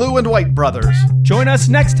to the Blue and White Brothers. Join us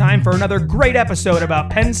next time for another great episode about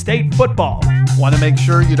Penn State football. Want to make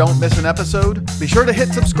sure you don't miss an episode? Be sure to hit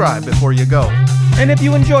subscribe before you go. And if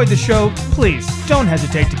you enjoyed the show, please don't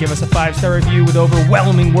hesitate to give us a 5-star review with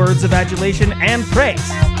overwhelming words of adulation and praise.